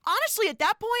 And honestly, at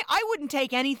that point, I wouldn't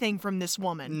take anything from this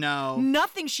woman. No.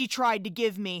 Nothing she tried to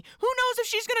give me. Who knows if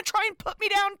she's going to try and put me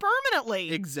down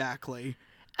permanently? Exactly.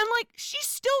 And she's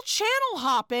still channel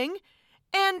hopping.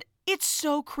 And it's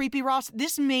so creepy, Ross.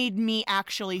 This made me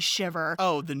actually shiver.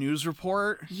 Oh, the news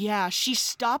report? Yeah, she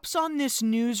stops on this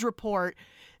news report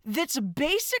that's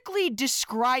basically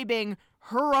describing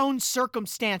her own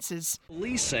circumstances.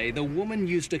 Police say the woman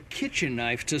used a kitchen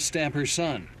knife to stab her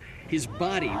son. His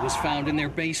body was found in their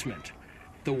basement.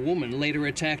 The woman later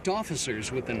attacked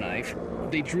officers with the knife.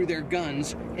 They drew their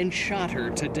guns and shot her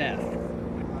to death.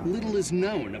 Little is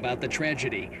known about the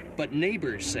tragedy, but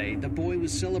neighbors say the boy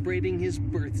was celebrating his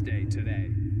birthday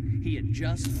today. He had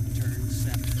just turned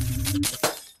 7.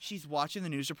 She's watching the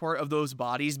news report of those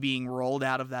bodies being rolled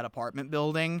out of that apartment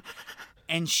building,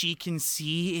 and she can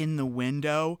see in the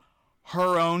window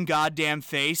her own goddamn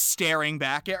face staring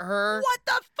back at her. What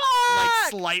the fuck? Like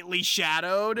slightly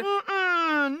shadowed.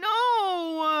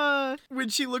 No. When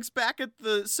she looks back at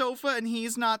the sofa and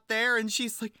he's not there, and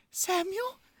she's like,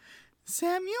 Samuel?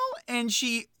 And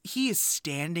he is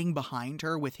standing behind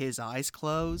her with his eyes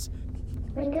closed.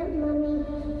 Wake up, Mommy.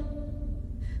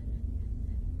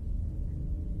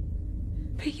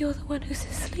 But you're the one who's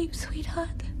asleep,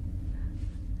 sweetheart.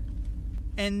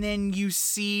 And then you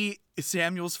see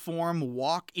Samuel's form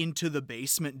walk into the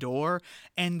basement door,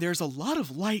 and there's a lot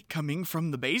of light coming from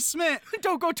the basement.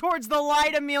 Don't go towards the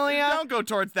light, Amelia. Don't go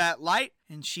towards that light.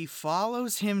 And she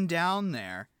follows him down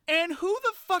there. And who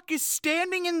the fuck is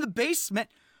standing in the basement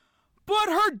but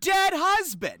her dead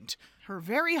husband? Her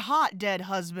very hot dead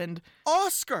husband.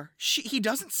 Oscar. He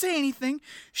doesn't say anything.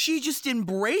 She just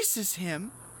embraces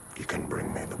him. You can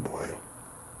bring me the boy.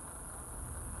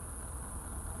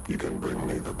 You can bring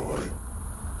me the boy.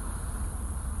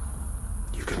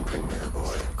 You can bring me the boy.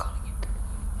 Stop calling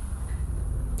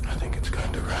it. I think it's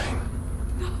going to rain.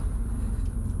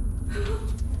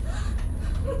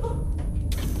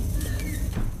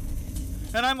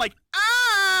 And I'm like,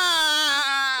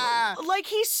 ah! Like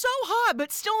he's so hot,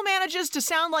 but still manages to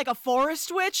sound like a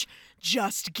forest witch.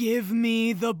 Just give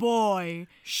me the boy.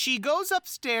 She goes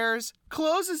upstairs,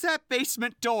 closes that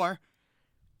basement door,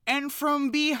 and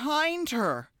from behind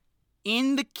her,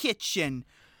 in the kitchen...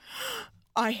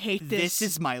 I hate this. This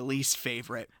is my least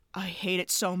favorite. I hate it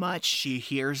so much. She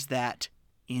hears that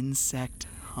insect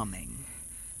humming.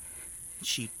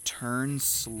 She turns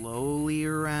slowly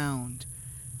around,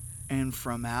 and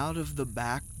from out of the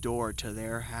back door to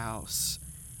their house,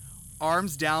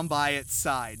 arms down by its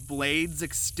side, blades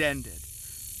extended,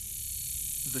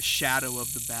 the shadow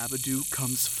of the Babadook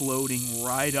comes floating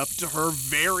right up to her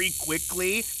very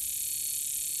quickly.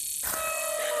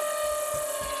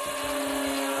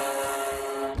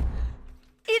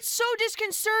 It's so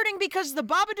disconcerting because the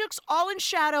Babadook's all in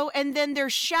shadow and then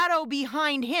there's shadow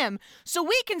behind him. So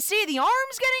we can see the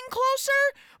arms getting closer,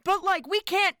 but like we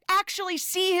can't actually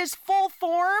see his full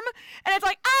form. And it's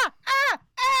like,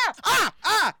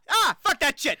 fuck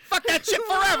that shit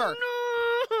forever.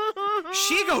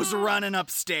 She goes running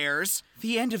upstairs.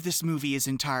 The end of this movie is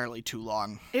entirely too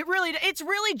long. It's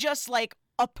really just like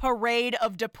a parade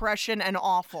of depression and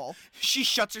awful. She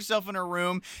shuts herself in her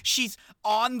room. She's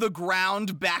on the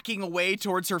ground backing away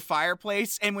towards her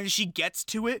fireplace, and when she gets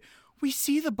to it, we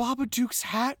see the Babadook's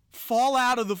hat fall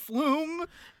out of the flume.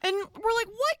 And we're like,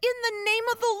 what in the name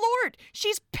of the Lord?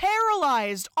 She's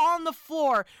paralyzed on the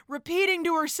floor, repeating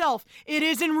to herself, it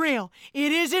isn't real,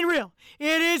 it isn't real,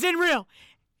 it isn't real.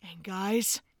 And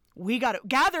guys, we gotta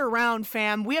gather around,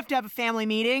 fam. We have to have a family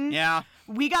meeting. Yeah.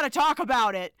 We gotta talk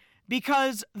about it.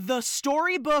 Because the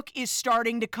storybook is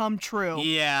starting to come true.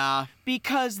 Yeah.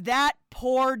 Because that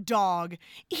poor dog,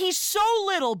 he's so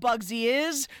little, Bugsy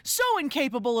is, so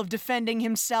incapable of defending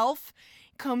himself,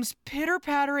 comes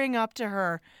pitter-pattering up to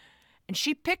her. And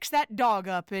she picks that dog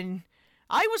up, and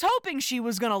I was hoping she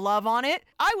was going to love on it.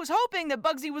 I was hoping that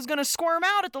Bugsy was going to squirm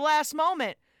out at the last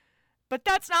moment. But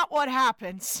that's not what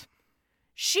happens.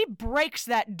 She breaks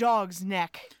that dog's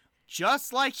neck.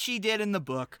 Just like she did in the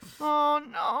book. Oh,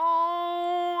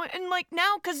 no. And like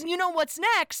now, because you know what's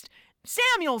next?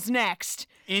 Samuel's next.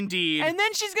 Indeed. And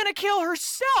then she's going to kill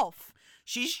herself.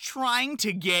 She's trying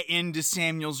to get into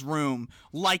Samuel's room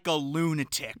like a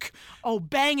lunatic. Oh,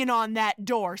 banging on that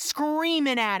door,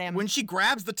 screaming at him. When she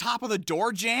grabs the top of the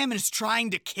door jamb and is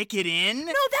trying to kick it in.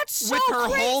 No, that's so with her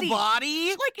crazy. whole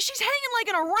body. Like she's hanging like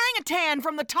an orangutan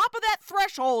from the top of that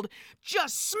threshold,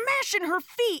 just smashing her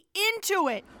feet into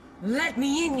it. Let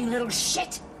me in, you little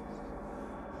shit!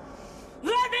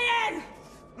 Let me in!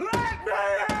 Let me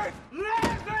in!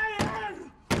 Let me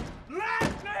in!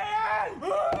 Let me in!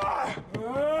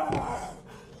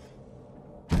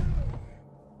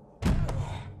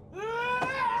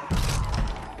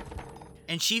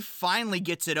 And she finally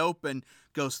gets it open,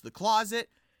 goes to the closet,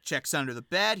 checks under the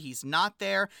bed, he's not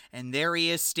there, and there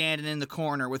he is standing in the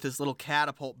corner with his little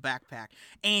catapult backpack.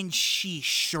 And she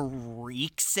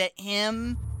shrieks at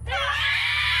him.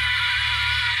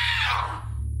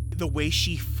 The way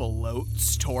she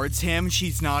floats towards him,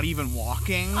 she's not even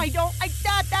walking.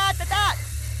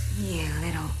 You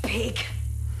little pig.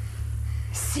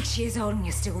 6 years old and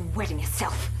you're still wetting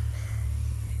yourself.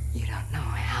 You don't know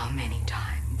how many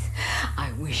times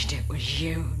I wished it was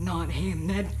you, not him,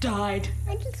 that died.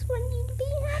 I just want you to be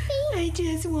happy. I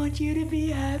just want you to be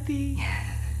happy.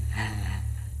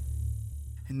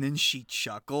 And then she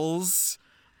chuckles.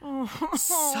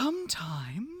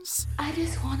 Sometimes. I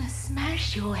just want to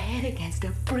smash your head against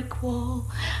a brick wall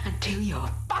until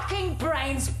your fucking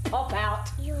brains pop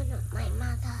out. You're not my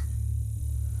mother.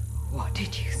 What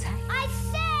did you say? I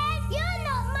said you're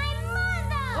not my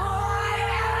mother!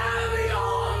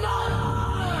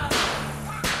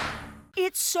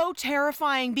 It's so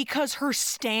terrifying because her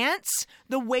stance,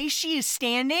 the way she is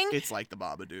standing. It's like the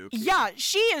Babadook. Yeah,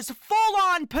 she is full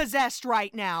on possessed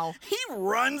right now. He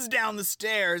runs down the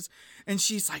stairs and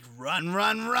she's like, run,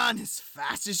 run, run as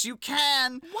fast as you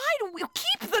can. Why do we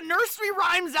keep the nursery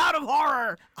rhymes out of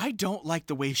horror? I don't like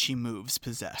the way she moves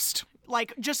possessed.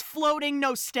 Like just floating,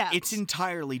 no steps. It's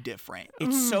entirely different.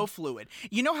 It's so fluid.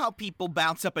 You know how people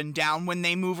bounce up and down when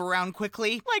they move around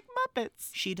quickly? Like Muppets.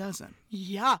 She doesn't.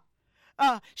 Yeah.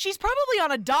 She's probably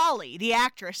on a dolly, the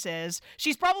actress is.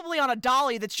 She's probably on a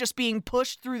dolly that's just being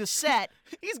pushed through the set.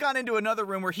 He's gone into another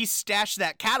room where he stashed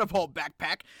that catapult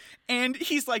backpack, and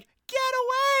he's like, get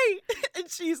away! And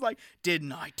she's like,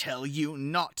 didn't I tell you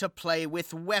not to play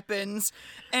with weapons?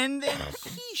 And then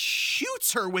he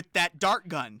shoots her with that dart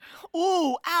gun.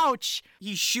 Ooh, ouch!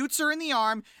 He shoots her in the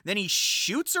arm, then he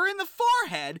shoots her in the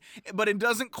forehead, but it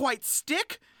doesn't quite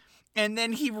stick. And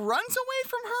then he runs away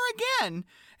from her again,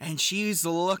 and she's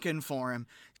looking for him.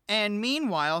 And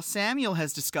meanwhile, Samuel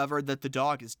has discovered that the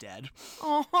dog is dead.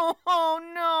 Oh,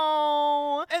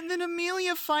 no! And then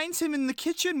Amelia finds him in the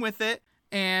kitchen with it,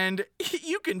 and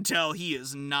you can tell he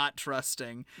is not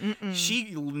trusting.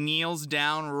 She kneels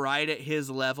down right at his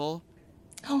level.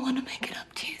 I want to make it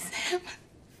up to you, Sam.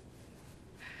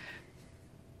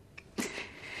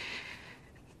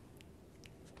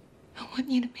 I want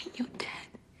you to meet your dad.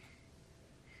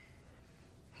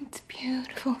 It's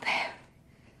beautiful there.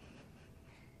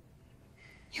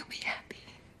 You'll be happy.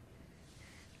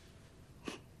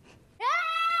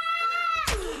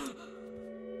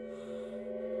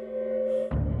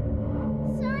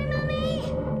 Sorry, Mummy.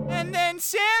 And then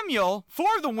Samuel,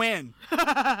 for the win,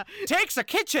 takes a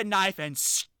kitchen knife and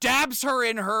stabs her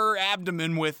in her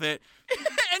abdomen with it.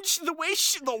 And the way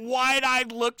the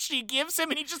wide-eyed look she gives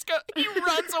him, and he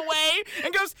runs away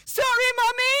and goes, sorry,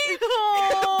 Mummy!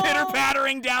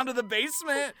 Pitter-pattering down to the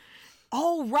basement.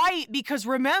 Oh, right, because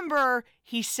remember,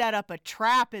 he set up a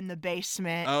trap in the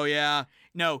basement. Oh, yeah.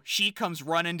 No, she comes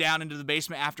running down into the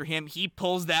basement after him. He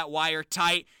pulls that wire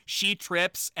tight. She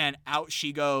trips, and out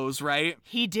she goes, right?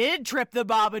 He did trip the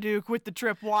Babadook with the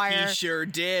tripwire. He sure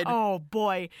did. Oh,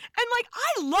 boy. And,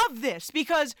 I love this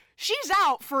because she's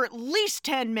out for at least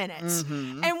 10 minutes.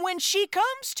 And when she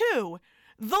comes to,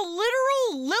 the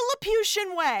literal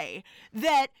Lilliputian way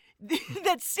that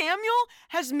Samuel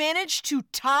has managed to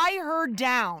tie her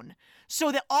down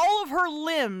so that all of her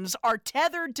limbs are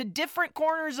tethered to different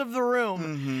corners of the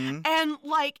room. And,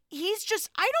 he's just,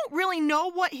 I don't really know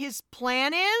what his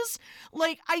plan is.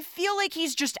 I feel like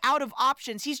he's just out of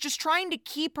options. He's just trying to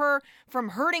keep her from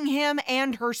hurting him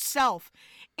and herself.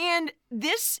 And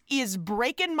this is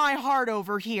breaking my heart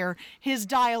over here, his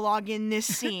dialogue in this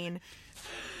scene.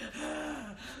 I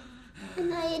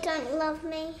know you don't love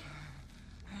me.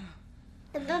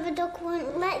 The Babadook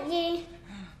won't let you.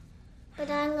 But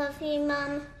I love you,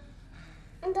 Mum.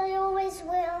 And I always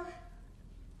will.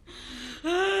 You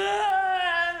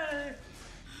let it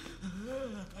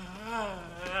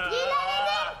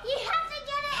in! You have to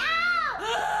get it out!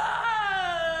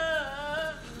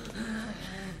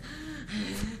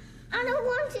 I don't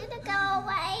want you to go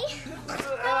away.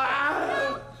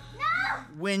 No!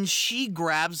 When she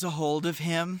grabs a hold of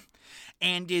him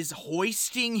and is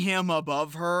hoisting him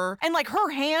above her. And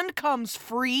her hand comes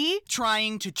free.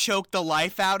 Trying to choke the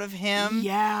life out of him.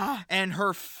 Yeah. And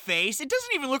her face, it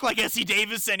doesn't even look like Essie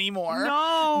Davis anymore.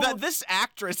 No. This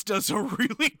actress does a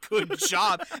really good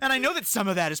job. And I know that some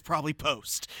of that is probably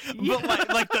post.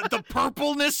 But the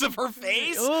purpleness of her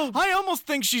face, I almost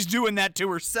think she's doing that to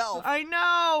herself. I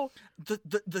know.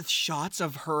 The shots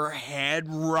of her head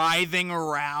writhing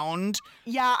around.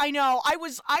 Yeah, I know. I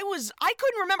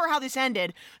couldn't remember how this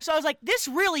ended. So I was like, this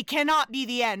really cannot be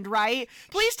the end, right?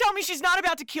 Please tell me she's not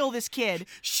about to kill this kid.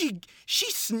 She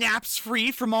snaps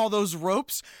free from all those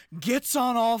ropes, gets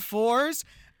on all fours,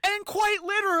 and quite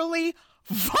literally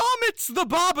vomits the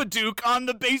Babadook on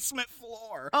the basement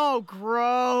floor. Oh,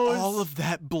 gross. All of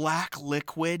that black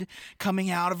liquid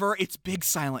coming out of her, it's big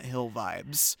Silent Hill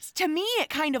vibes. To me, it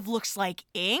kind of looks like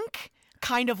ink,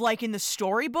 kind of like in the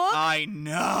storybook. I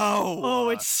know. Oh,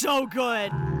 it's so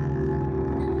good.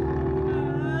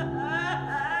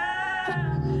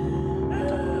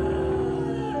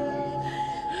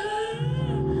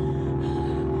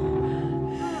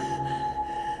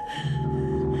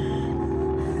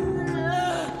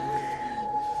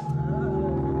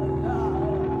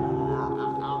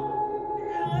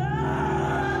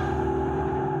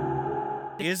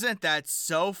 Isn't that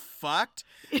so fucked?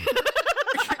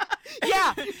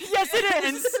 Yeah, yes it is.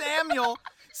 And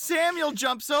Samuel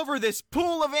jumps over this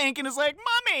pool of ink and is like,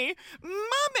 Mommy,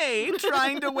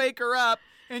 trying to wake her up.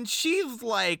 And she,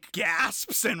 like,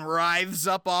 gasps and writhes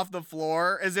up off the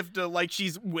floor as if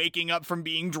she's waking up from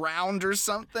being drowned or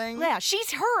something. Yeah,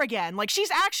 she's her again. Like,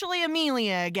 she's actually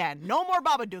Amelia again. No more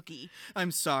Babadookie.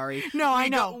 I'm sorry. No, I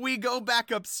know. We go back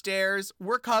upstairs.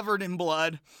 We're covered in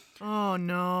blood. Oh,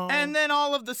 no. And then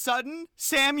all of a sudden,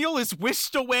 Samuel is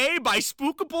whisked away by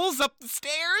Spookables up the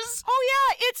stairs. Oh,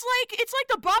 yeah. It's like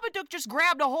the Babadook just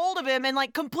grabbed a hold of him and,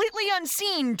 like, completely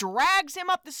unseen, drags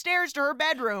him up the stairs to her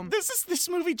bedroom. This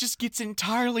movie just gets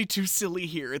entirely too silly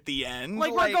here at the end.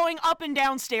 Like we're going up and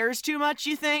down stairs too much,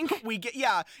 you think?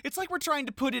 It's like we're trying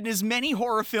to put in as many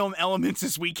horror film elements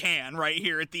as we can right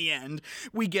here at the end.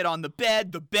 We get on the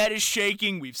bed is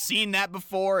shaking, we've seen that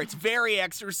before, it's very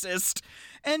Exorcist.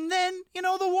 And then,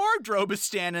 the wardrobe is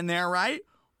standing there, right?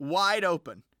 Wide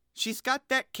open. She's got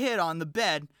that kid on the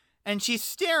bed, and she's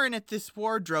staring at this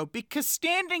wardrobe because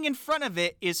standing in front of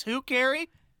it is who, Carrie?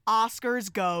 Oscar's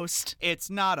ghost. It's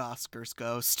not Oscar's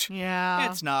ghost. Yeah.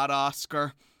 It's not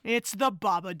Oscar. It's the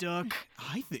Babadook.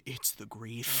 I think it's the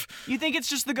grief. You think it's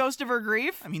just the ghost of her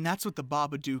grief? I mean, that's what the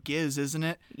Babadook is, isn't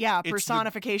it? Yeah,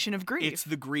 personification of grief. It's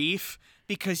the grief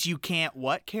because you can't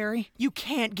what, Carrie? You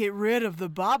can't get rid of the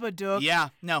Babadook. Yeah,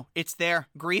 no, it's there.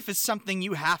 Grief is something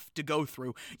you have to go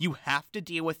through. You have to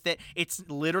deal with it. It's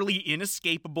literally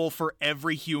inescapable for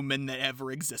every human that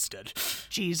ever existed.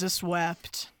 Jesus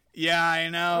wept. Yeah, I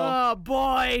know. Oh, boy.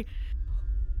 I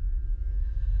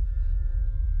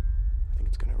think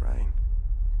it's gonna rain.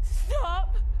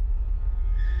 Stop!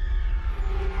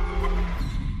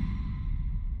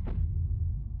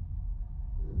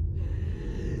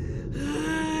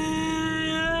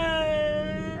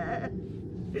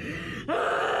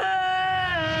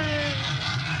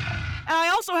 I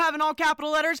also have in all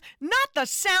capital letters, not the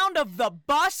sound of the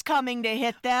bus coming to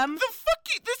hit them.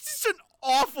 This is an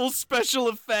awful special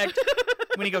effect.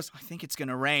 When he goes, I think it's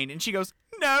gonna rain. And she goes,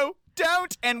 no,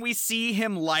 don't. And we see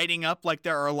him lighting up like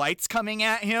there are lights coming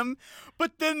at him.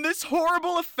 But then this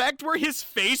horrible effect where his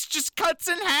face just cuts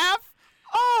in half.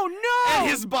 Oh, no! And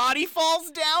his body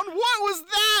falls down. What was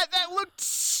that? That looked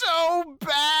so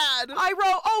bad. I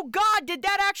wrote, oh, God, did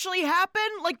that actually happen?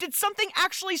 Like, did something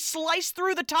actually slice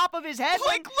through the top of his head?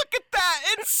 Like, look at that.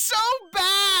 It's so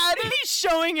bad. He's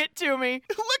showing it to me.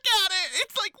 Look at it.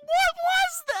 It's like, what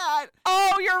was that?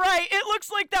 Oh, you're right. It looks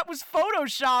like that was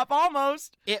Photoshop,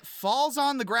 almost. It falls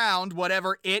on the ground,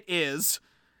 whatever it is.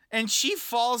 And she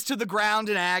falls to the ground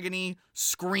in agony,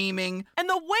 screaming. And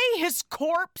the way his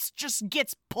corpse just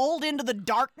gets pulled into the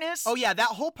darkness. Oh, yeah, that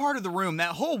whole part of the room,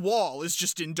 that whole wall is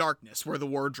just in darkness where the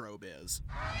wardrobe is.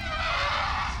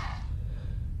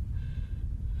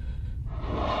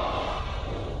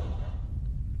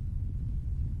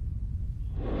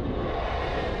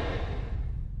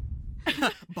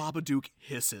 Babadook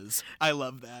hisses. I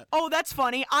love that. Oh, that's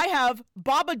funny. I have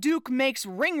Babadook makes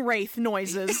ring wraith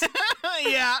noises.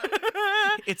 Yeah.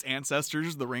 Its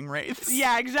ancestors, the ring wraiths.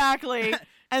 Yeah, exactly.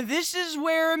 And this is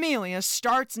where Amelia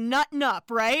starts nutting up,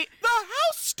 right? The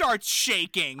house starts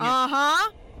shaking.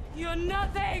 Uh-huh. You're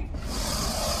nothing!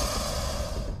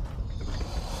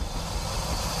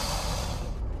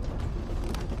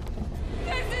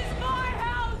 This is my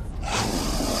house!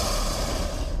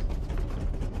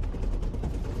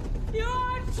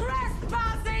 You're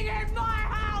trespassing in my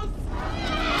house!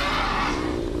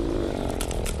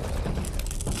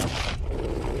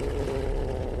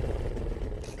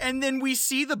 And then we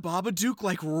see the Babadook,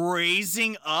 like,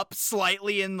 raising up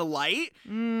slightly in the light.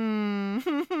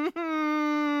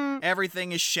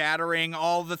 Everything is shattering.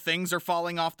 All the things are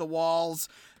falling off the walls.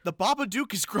 The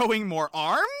Babadook is growing more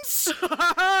arms.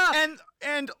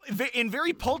 And in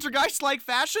very poltergeist-like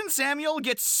fashion, Samuel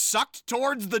gets sucked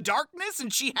towards the darkness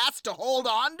and she has to hold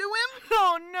on to him.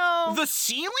 Oh, no. The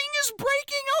ceiling is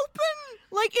breaking open.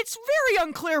 Like, it's very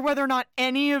unclear whether or not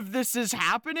any of this is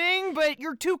happening, but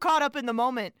you're too caught up in the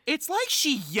moment. It's like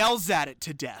she yells at it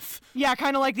to death. Yeah,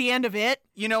 kind of like the end of It.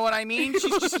 You know what I mean?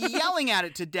 She's just yelling at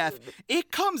it to death.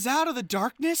 It comes out of the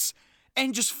darkness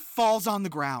and just falls on the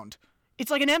ground.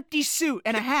 It's like an empty suit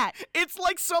and a hat. It's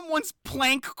like someone's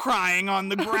plank crying on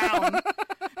the ground.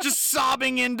 Just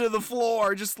sobbing into the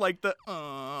floor, just like the...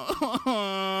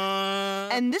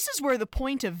 And this is where the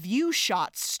point of view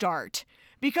shots start.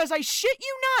 Because I shit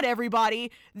you not,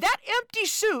 everybody, that empty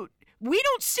suit We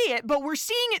don't see it, but we're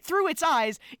seeing it through its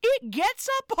eyes. It gets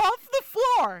up off the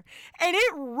floor and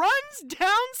it runs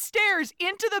downstairs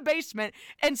into the basement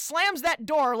and slams that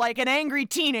door like an angry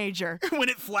teenager. When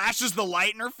it flashes the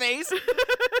light in her face.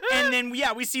 And then,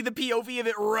 we see the POV of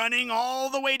it running all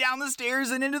the way down the stairs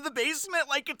and into the basement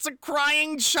like it's a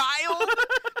crying child.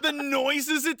 The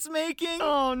noises it's making.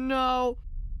 Oh, no.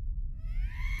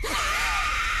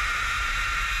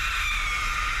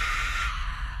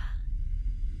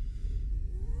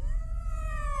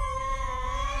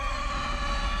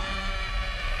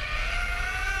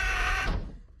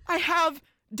 I have ...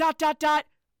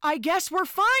 I guess we're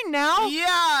fine now.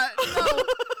 Yeah, no.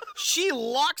 She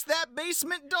locks that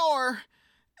basement door.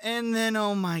 And then,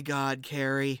 oh my God,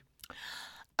 Carrie.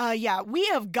 We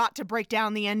have got to break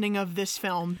down the ending of this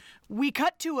film. We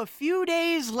cut to a few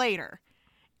days later.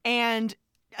 And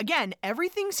again,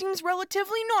 everything seems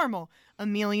relatively normal.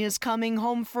 Amelia's coming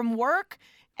home from work.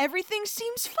 Everything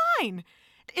seems fine.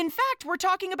 In fact, we're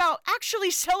talking about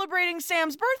actually celebrating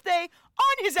Sam's birthday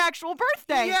on his actual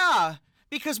birthday. Yeah,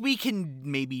 because we can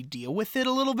maybe deal with it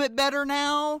a little bit better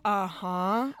now.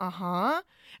 Uh-huh.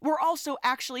 We're also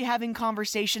actually having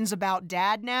conversations about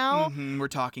Dad now. We're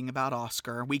talking about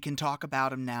Oscar. We can talk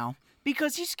about him now.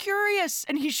 Because he's curious,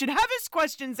 and he should have his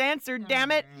questions answered,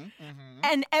 damn it.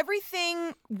 And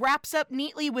everything wraps up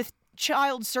neatly with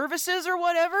child services or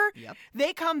whatever. Yep.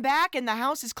 They come back and the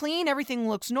house is clean. Everything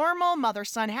looks normal. Mother,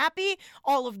 son happy.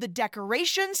 All of the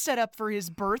decorations set up for his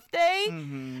birthday.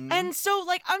 And so,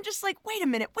 I'm just like, wait a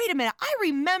minute. I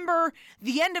remember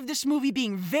the end of this movie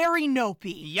being very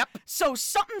nopey. Yep. So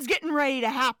something's getting ready to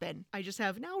happen. I just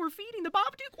have, now we're feeding the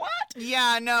Babadook. What?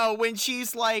 Yeah, no, when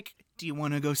she's like, do you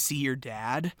want to go see your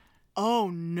dad?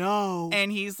 Oh, no.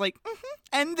 And he's like,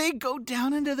 And they go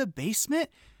down into the basement.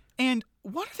 And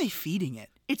what are they feeding it?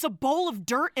 It's a bowl of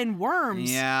dirt and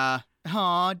worms. Yeah.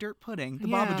 Aw, dirt pudding. The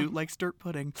Babadook likes dirt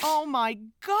pudding. Oh my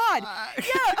God.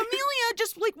 Amelia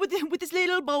just with this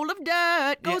little bowl of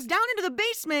dirt goes down into the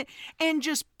basement and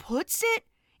just puts it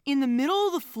in the middle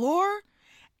of the floor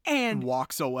and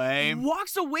walks away.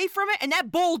 Walks away from it, and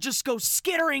that bowl just goes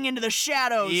skittering into the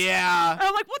shadows. Yeah. And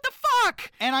I'm like, what the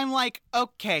fuck? And I'm like,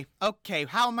 okay,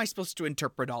 how am I supposed to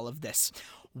interpret all of this?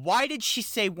 Why did she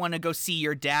say want to go see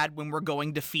your dad when we're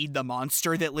going to feed the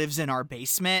monster that lives in our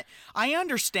basement? I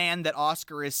understand that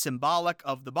Oscar is symbolic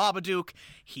of the Babadook.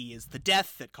 He is the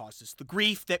death that causes the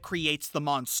grief that creates the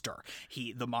monster.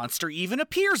 The monster even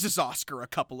appears as Oscar a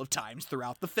couple of times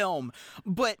throughout the film.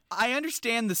 But I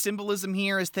understand the symbolism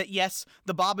here is that, yes,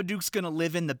 the Babadook's going to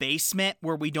live in the basement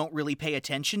where we don't really pay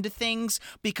attention to things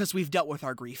because we've dealt with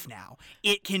our grief now.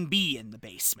 It can be in the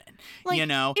basement, you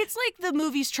know? It's like the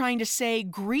movie's trying to say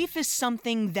grief is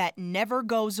something that never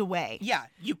goes away. Yeah,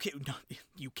 you can't,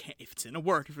 if it's in a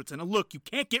word, if it's in a look, you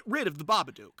can't get rid of the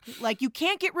Babadook. Like, you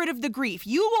can't get rid of the grief.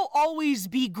 You will always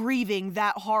be grieving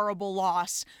that horrible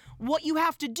loss. What you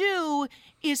have to do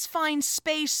is find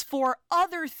space for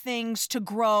other things to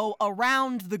grow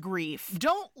around the grief.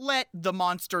 Don't let the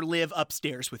monster live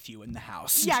upstairs with you in the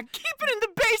house. Yeah, keep it in the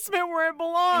basement where it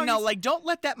belongs. No, don't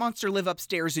let that monster live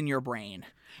upstairs in your brain.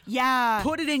 Yeah.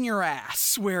 Put it in your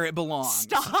ass where it belongs.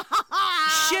 Stop.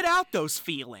 Shit out those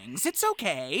feelings. It's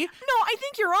okay. No, I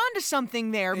think you're onto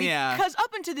something there. Yeah. Because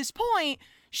up until this point,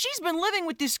 she's been living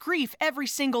with this grief every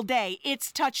single day.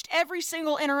 It's touched every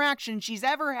single interaction she's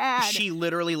ever had. She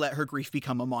literally let her grief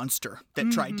become a monster that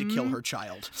tried to kill her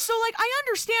child. So, I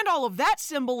understand all of that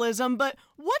symbolism, but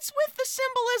what's with the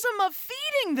symbolism of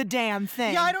feeding the damn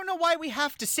thing? Yeah, I don't know why we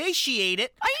have to satiate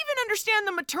it. I even understand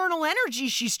the maternal energy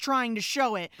she's trying to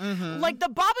show it. Like, the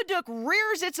Babadook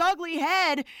rears its ugly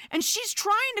head, and she's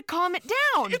trying to calm it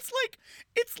down. It's like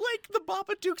the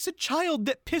Babadook's a child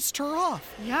that pissed her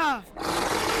off. Yeah.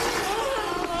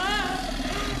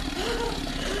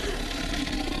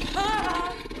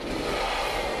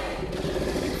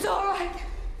 It's all right.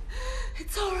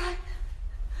 It's all right.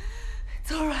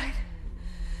 It's all right.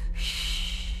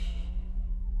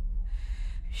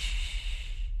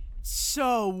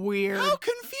 So weird. How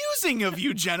confusing of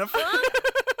you, Jennifer.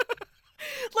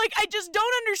 I just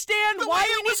don't understand why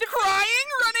it was crying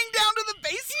running down to the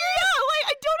basement. Yeah,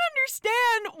 I don't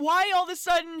understand why all of a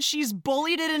sudden she's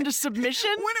bullied it into submission.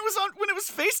 When it was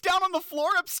face down on the floor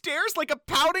upstairs like a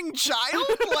pouting child,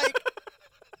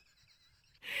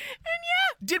 And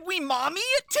yeah, did we mommy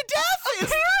it to death?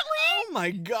 Apparently. Oh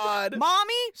my God.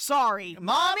 Mommy, sorry.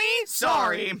 Mommy,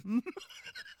 sorry.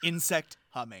 Insect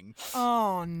humming.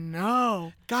 Oh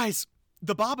no. Guys,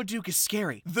 the Babadook is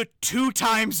scary. The 2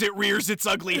 times it rears its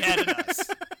ugly head at us.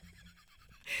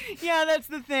 Yeah, that's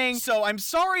the thing. So I'm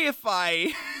sorry if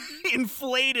I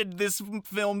inflated this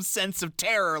film's sense of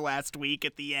terror last week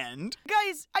at the end.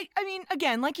 Guys, I mean,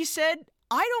 again, like you said,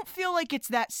 I don't feel like it's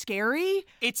that scary.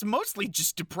 It's mostly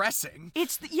just depressing.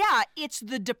 It's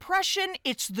the depression,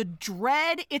 it's the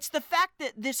dread, it's the fact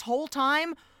that this whole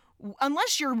time,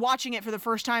 unless you're watching it for the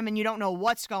first time and you don't know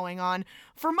what's going on,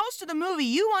 for most of the movie,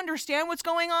 you understand what's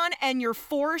going on and you're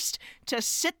forced to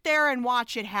sit there and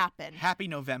watch it happen. Happy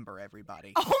November,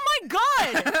 everybody. Oh my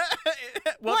God!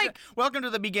 Welcome to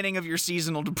the beginning of your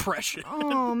seasonal depression.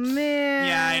 Oh, man.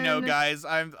 Yeah, I know, guys.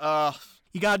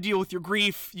 You gotta deal with your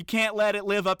grief. You can't let it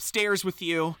live upstairs with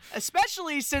you.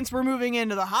 Especially since we're moving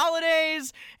into the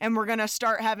holidays and we're gonna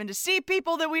start having to see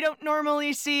people that we don't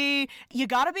normally see. You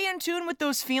gotta be in tune with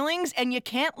those feelings and you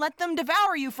can't let them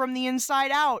devour you from the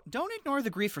inside out. Don't ignore the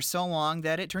grief for so long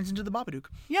that it turns into the Babadook.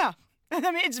 Yeah.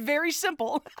 I mean, it's very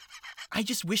simple. I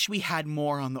just wish we had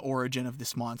more on the origin of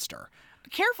this monster.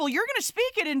 Careful, you're going to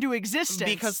speak it into existence.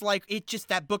 Because,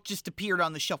 that book just appeared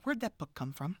on the shelf. Where'd that book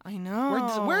come from? I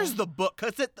know. Where's the book?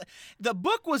 Because the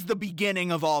book was the beginning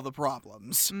of all the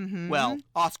problems. Mm-hmm. Well,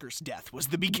 Oscar's death was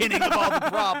the beginning of all the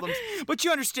problems. But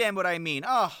you understand what I mean.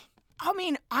 Oh. I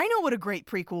mean, I know what a great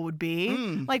prequel would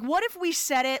be. Like, what if we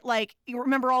set it, you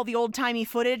remember all the old-timey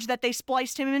footage that they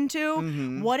spliced him into?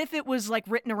 Mm-hmm. What if it was,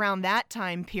 written around that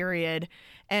time period,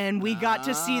 and we got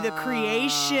to see the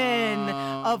creation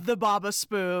of the Baba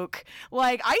Spook?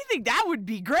 I think that would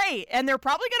be great. And they're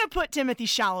probably going to put Timothée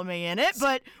Chalamet in it,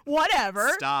 but whatever.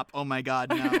 Stop. Oh, my God,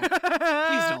 no. Please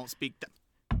don't speak that.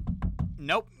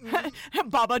 Nope.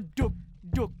 Baba Dook,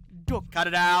 Dook, Dook. Cut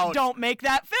it out. Don't make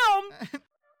that film.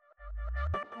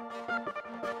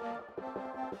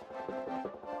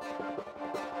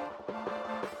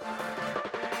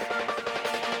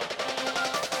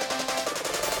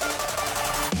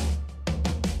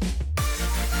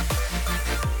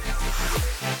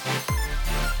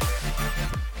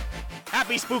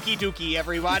 Happy Spooky Dookie,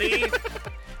 everybody. Spooky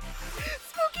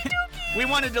Dookie. We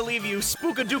wanted to leave you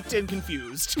spookadooked and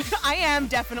confused. I am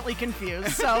definitely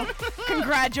confused, so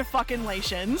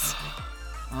congratulations.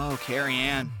 Oh, Carrie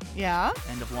Ann. Yeah?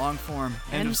 End of long form.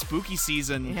 End of spooky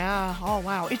season. Yeah. Oh,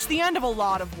 wow. It's the end of a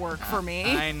lot of work for me.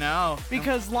 I know.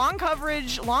 Because long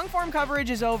form coverage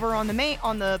is over on the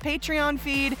Patreon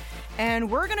feed,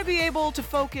 and we're going to be able to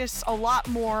focus a lot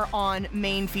more on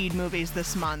main feed movies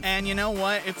this month. And you know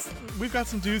what? We've got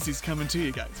some doozies coming to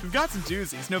you guys. We've got some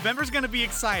doozies. November's going to be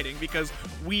exciting because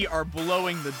we are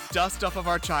blowing the dust off of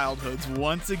our childhoods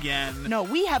once again. No,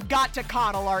 we have got to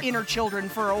coddle our inner children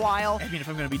for a while. I mean, if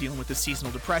I'm going to be dealing with this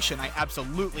seasonal depression, I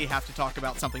absolutely have to talk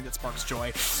about something that sparks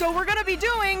joy. So we're going to be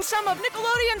doing some of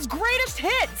Nickelodeon's greatest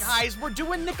hits. Guys, we're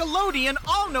doing Nickelodeon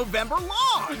all November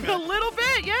long. A little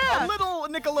bit, yeah. A little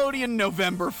Nickelodeon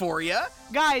November for you.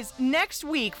 Guys, next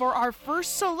week for our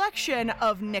first selection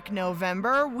of Nick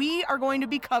November, we are going to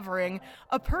be covering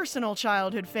a personal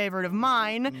childhood favorite of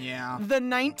mine. Yeah. The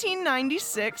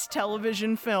 1996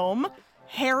 television film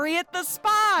Harriet the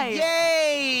Spy.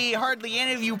 Yay! Hardly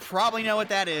any of you probably know what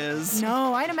that is.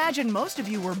 No, I'd imagine most of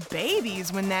you were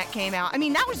babies when that came out. I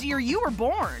mean, that was the year you were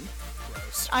born.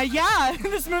 Gross. Yeah,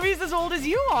 this movie's as old as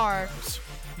you are.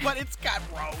 But it's got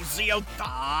Rosie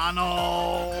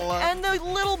O'Donnell. And the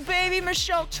little baby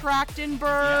Michelle Trachtenberg.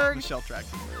 Yeah, Michelle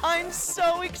Trachtenberg. I'm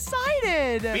so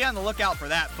excited. Be on the lookout for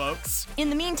that, folks.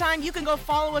 In the meantime, you can go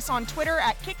follow us on Twitter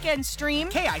at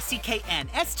KickandStream.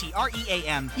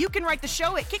 KicknStream. You can write the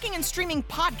show at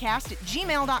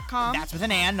kickingandstreamingpodcast@gmail.com. That's with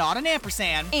an and, not an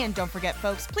ampersand. And don't forget,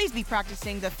 folks, please be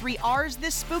practicing the 3 R's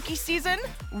this spooky season.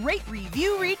 Rate,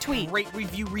 review, retweet. Rate,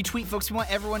 review, retweet, folks. We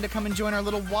want everyone to come and join our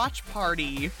little watch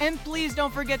party. And please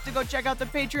don't forget to go check out the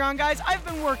Patreon, guys. I've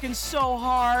been working so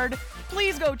hard.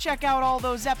 Please go check out all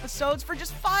those episodes for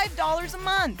just $5 a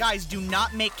month. Guys, do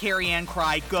not make Carrie Ann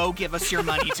cry. Go give us your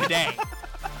money today.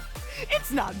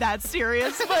 It's not that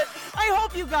serious, but I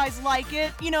hope you guys like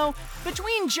it. You know,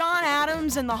 between John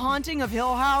Adams and The Haunting of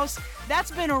Hill House,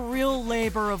 that's been a real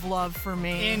labor of love for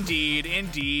me. Indeed,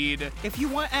 indeed. If you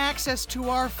want access to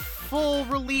our full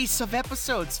release of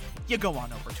episodes, you go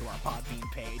on over to our Podbean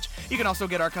page. You can also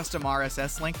get our custom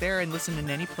RSS link there and listen in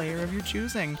any player of your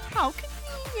choosing. How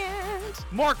convenient.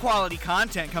 More quality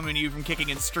content coming to you from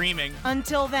Kicking and Streaming.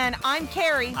 Until then, I'm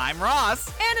Carrie. I'm Ross.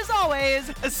 And as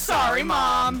always, sorry,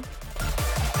 Mom.